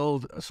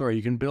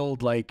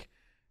like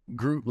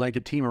a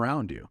team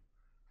around you.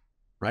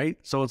 Right?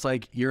 So it's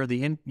like you're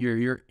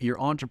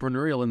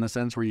entrepreneurial in the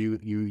sense where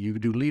you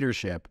do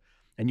leadership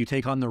and you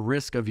take on the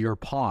risk of your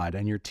pod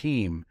and your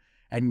team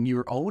and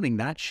you're owning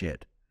that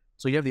shit.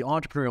 So you have the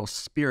entrepreneurial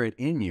spirit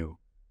in you,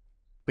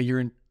 but you're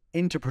an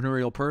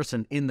entrepreneurial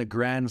person in the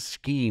grand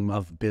scheme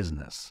of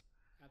business.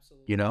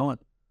 Absolutely. You know?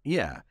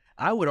 Yeah.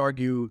 I would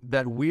argue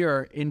that we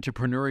are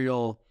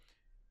entrepreneurial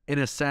in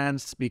a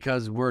sense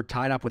because we're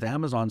tied up with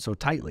Amazon so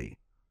tightly.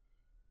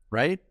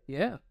 Right?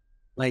 Yeah.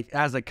 Like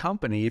as a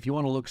company, if you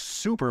want to look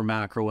super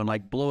macro and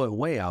like blow it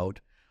way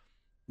out,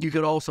 you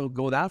could also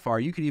go that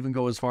far. You could even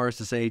go as far as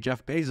to say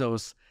Jeff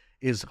Bezos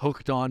is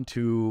hooked on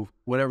to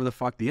whatever the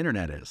fuck the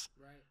internet is.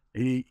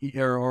 Right.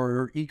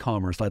 Or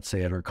e-commerce, let's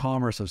say it, or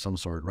commerce of some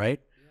sort, right?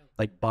 Yeah.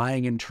 Like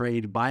buying and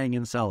trade, buying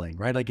and selling,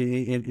 right? Like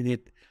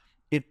it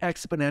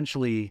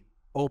exponentially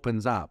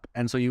opens up.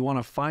 And so you want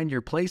to find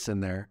your place in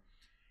there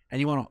and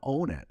you want to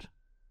own it.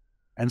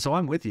 And so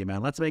I'm with you,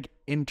 man. Let's make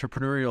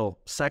entrepreneurial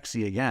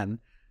sexy again.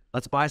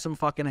 Let's buy some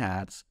fucking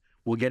hats.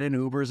 We'll get in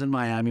Ubers in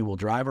Miami. We'll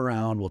drive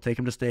around. We'll take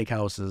them to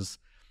steakhouses.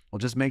 We'll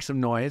just make some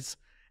noise.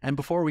 And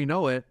before we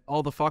know it,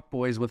 all the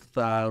fuckboys with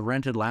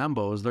rented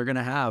Lambos, they're going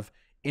to have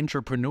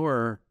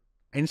entrepreneur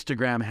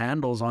Instagram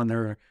handles on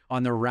their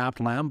wrapped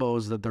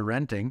Lambos that they're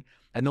renting.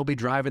 And they'll be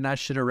driving that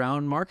shit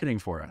around marketing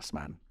for us,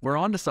 man. We're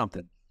on to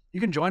something. You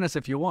can join us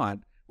if you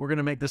want. We're going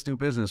to make this new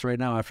business right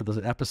now after this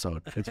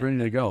episode. It's ready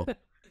to go.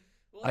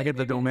 Well, I get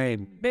the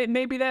domain.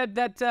 Maybe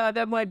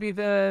that might be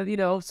the, you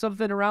know,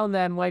 something around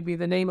that might be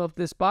the name of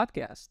this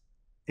podcast.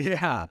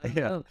 Yeah,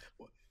 yeah.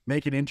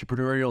 Making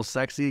entrepreneurial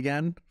sexy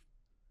again.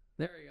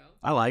 There you go.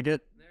 I like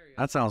it.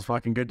 That sounds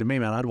fucking good to me,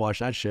 man. I'd watch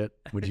that shit.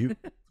 Would you?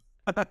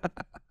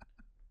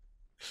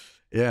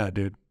 Yeah,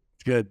 dude.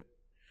 It's good.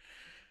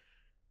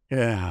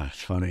 Yeah,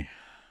 it's funny.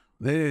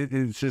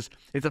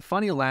 It's a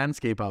funny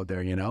landscape out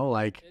there, you know?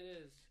 Like, it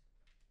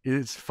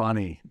is. It's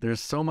funny. There's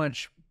so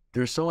much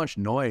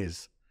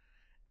noise.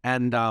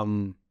 And,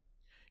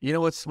 you know,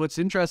 what's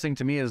interesting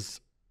to me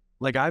is,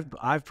 like,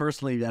 I've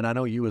personally, and I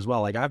know you as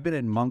well, like, I've been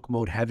in monk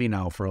mode heavy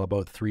now for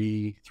about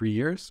three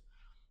years,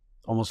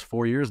 almost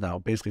 4 years now,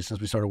 basically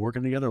since we started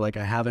working together. Like,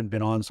 I haven't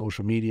been on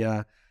social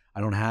media. I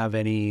don't have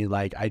any,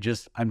 like,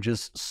 I'm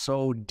just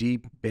so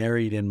deep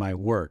buried in my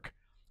work.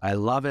 I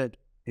love it.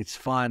 It's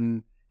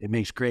fun. It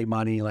makes great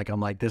money. Like, I'm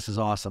like, this is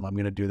awesome. I'm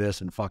going to do this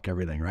and fuck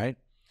everything. Right.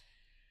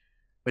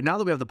 But now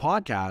that we have the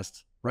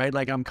podcast, right?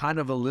 Like, I'm kind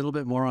of a little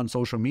bit more on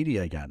social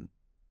media again,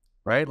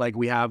 right? Like,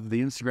 we have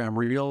the Instagram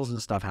reels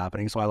and stuff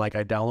happening. So I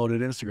downloaded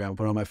Instagram,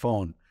 put it on my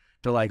phone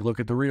to like look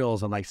at the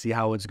reels and like see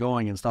how it's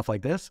going and stuff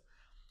like this.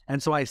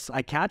 And so I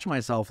catch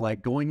myself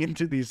like going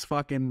into these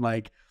fucking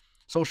like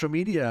social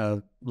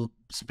media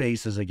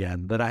spaces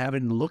again that I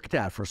haven't looked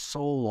at for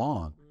so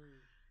long.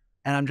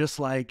 And I'm just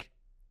like,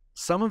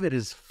 some of it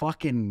is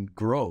fucking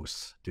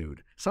gross,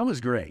 dude. Some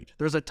is great.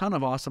 There's a ton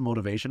of awesome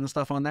motivation and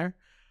stuff on there.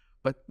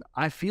 But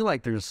I feel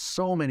like there's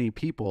so many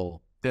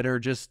people that are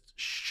just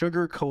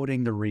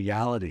sugarcoating the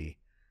reality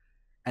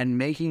and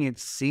making it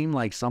seem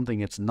like something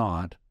it's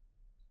not,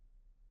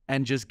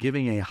 and just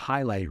giving a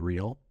highlight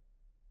reel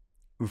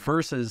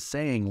versus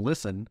saying,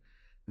 listen,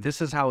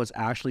 this is how it's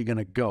actually going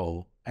to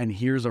go, and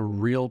here's a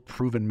real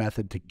proven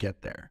method to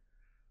get there,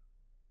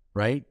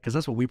 right? Because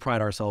that's what we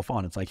pride ourselves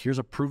on. It's like, here's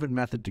a proven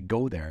method to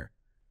go there.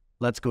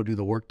 Let's go do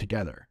the work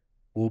together.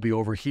 We'll be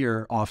over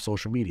here off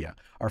social media.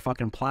 Our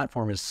fucking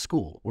platform is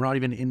school. We're not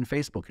even in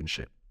Facebook and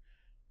shit.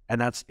 And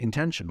that's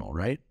intentional,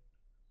 right?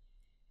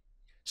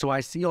 So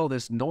I see all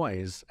this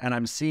noise, and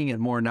I'm seeing it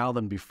more now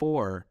than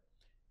before.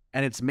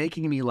 And it's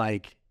making me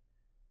like,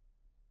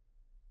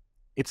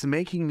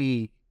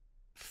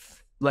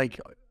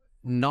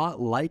 not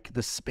like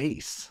the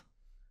space,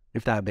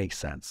 if that makes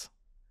sense.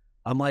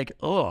 I'm like,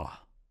 oh,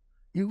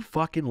 you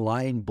fucking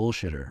lying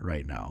bullshitter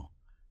right now.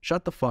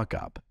 Shut the fuck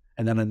up.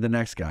 And then the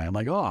next guy, I'm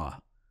like, oh,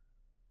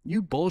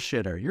 you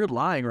bullshitter. You're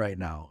lying right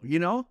now. You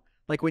know,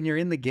 like when you're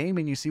in the game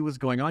and you see what's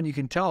going on, you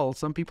can tell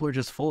some people are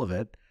just full of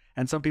it.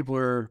 And some people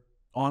are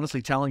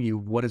honestly telling you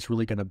what it's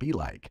really going to be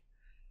like.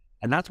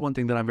 And that's one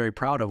thing that I'm very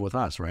proud of with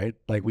us, right?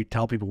 Like we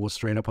tell people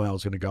straight up how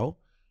it's going to go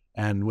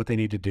and what they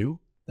need to do.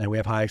 And we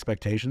have high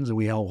expectations, and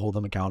we hold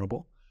them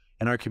accountable,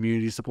 and our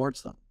community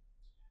supports them.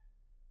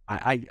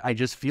 I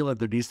just feel that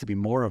there needs to be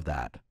more of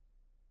that.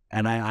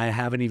 And I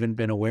haven't even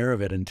been aware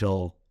of it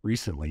until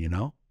recently, you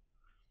know?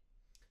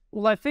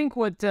 Well, I think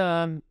what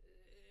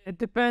it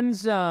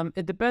depends on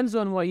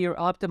what you're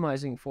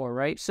optimizing for,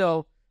 right?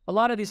 So a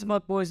lot of these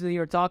smart boys that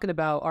you're talking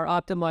about are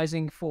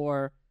optimizing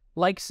for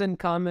likes and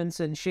comments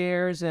and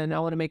shares, and I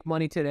want to make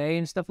money today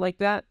and stuff like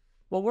that.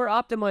 What we're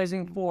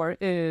optimizing for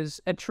is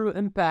a true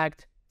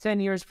impact 10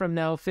 years from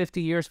now,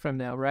 50 years from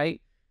now, right?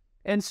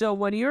 And so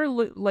when you're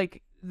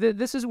like,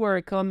 this is where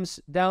it comes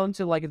down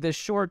to like this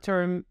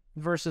short-term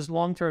versus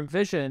long-term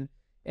vision,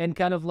 and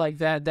kind of like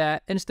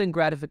that instant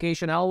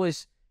gratification. I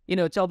always,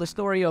 tell the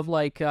story of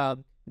like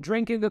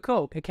drinking a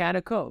can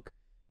of Coke.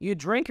 You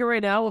drink it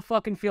right now, it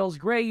fucking feels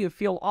great. You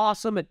feel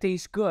awesome. It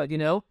tastes good,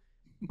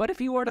 But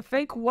if you were to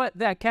think what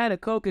that can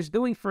of Coke is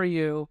doing for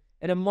you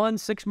in a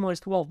month, 6 months,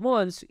 12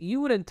 months,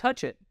 you wouldn't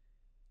touch it.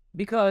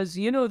 Because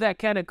that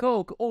can of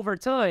Coke, over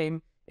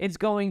time, it's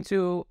going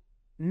to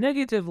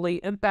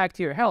negatively impact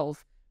your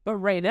health. But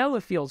right now,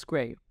 it feels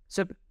great.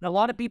 So a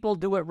lot of people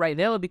do it right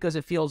now because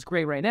it feels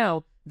great right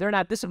now. They're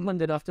not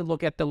disciplined enough to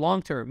look at the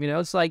long term.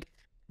 It's like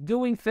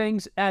doing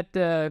things at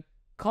the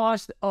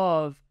cost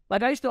of,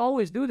 like I used to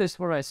always do this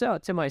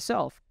to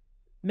myself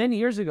many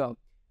years ago.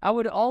 I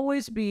would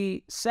always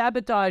be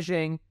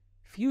sabotaging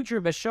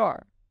future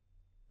Bashar.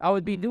 I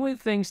would be doing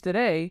things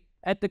today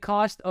at the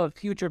cost of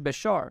future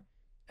Bashar.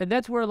 And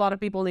that's where a lot of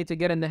people need to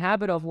get in the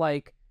habit of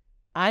like,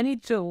 I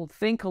need to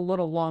think a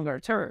little longer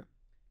term.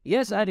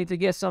 Yes, I need to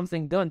get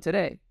something done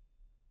today.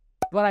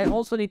 But I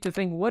also need to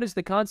think, what is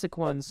the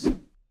consequence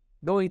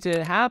going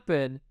to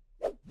happen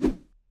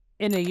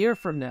in a year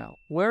from now?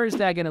 Where is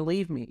that going to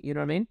leave me? You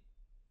know what I mean?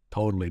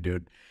 Totally,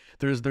 dude.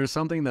 There's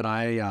something that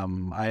I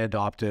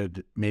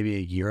adopted maybe a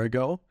year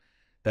ago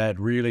that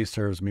really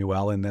serves me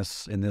well in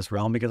this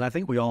realm, because I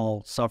think we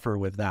all suffer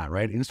with that,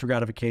 right? Instant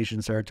gratification,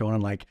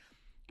 serotonin, like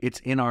it's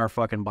in our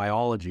fucking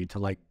biology to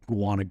like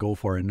want to go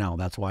for it now.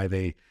 That's why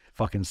they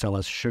fucking sell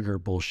us sugar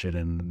bullshit,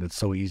 and it's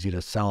so easy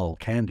to sell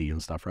candy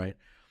and stuff, right?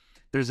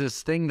 There's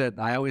this thing that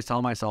I always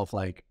tell myself,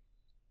 like,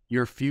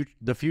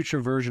 the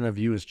future version of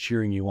you is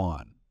cheering you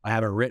on. I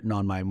have it written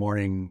on my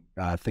morning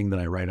thing that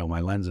I write on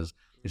my lenses.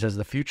 It says,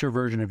 the future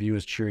version of you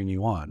is cheering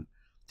you on.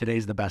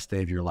 Today's the best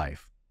day of your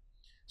life.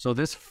 So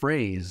this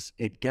phrase,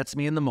 it gets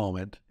me in the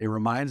moment. It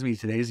reminds me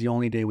today's the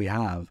only day we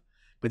have.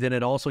 But then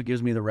it also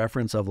gives me the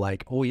reference of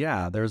like, oh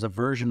yeah, there's a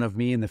version of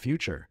me in the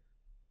future.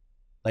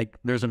 Like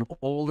there's an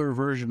older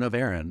version of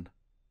Aaron.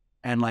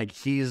 And like,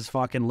 he's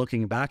fucking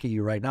looking back at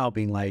you right now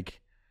being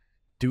like,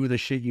 do the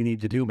shit you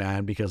need to do,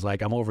 man. Because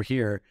like, I'm over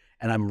here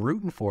and I'm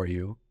rooting for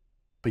you,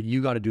 but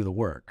you got to do the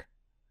work.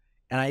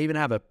 And I even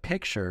have a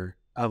picture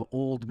of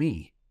old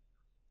me.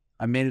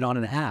 I made it on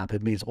an app.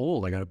 It means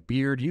old. I got a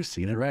beard. You've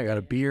seen it, right? I got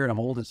a beard. I'm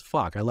old as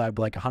fuck. I live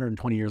like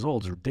 120 years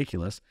old. It's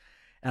ridiculous.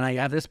 And I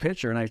have this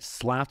picture and I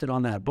slapped it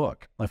on that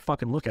book. I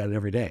fucking look at it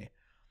every day.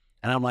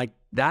 And I'm like,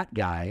 that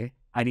guy,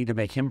 I need to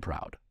make him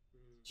proud.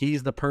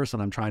 He's the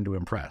person I'm trying to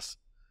impress.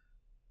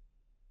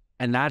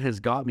 And that has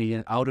got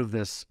me out of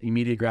this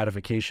immediate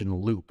gratification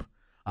loop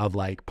of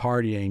like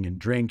partying and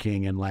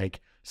drinking and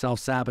like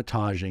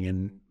self-sabotaging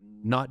and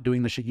not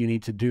doing the shit you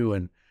need to do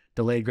and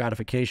delayed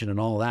gratification and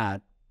all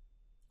that.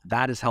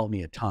 That has helped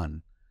me a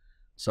ton.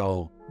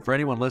 So for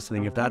anyone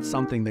listening, if that's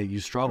something that you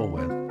struggle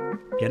with,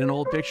 get an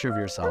old picture of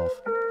yourself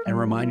and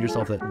remind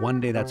yourself that one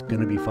day that's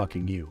going to be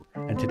fucking you.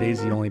 And today's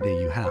the only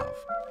day you have.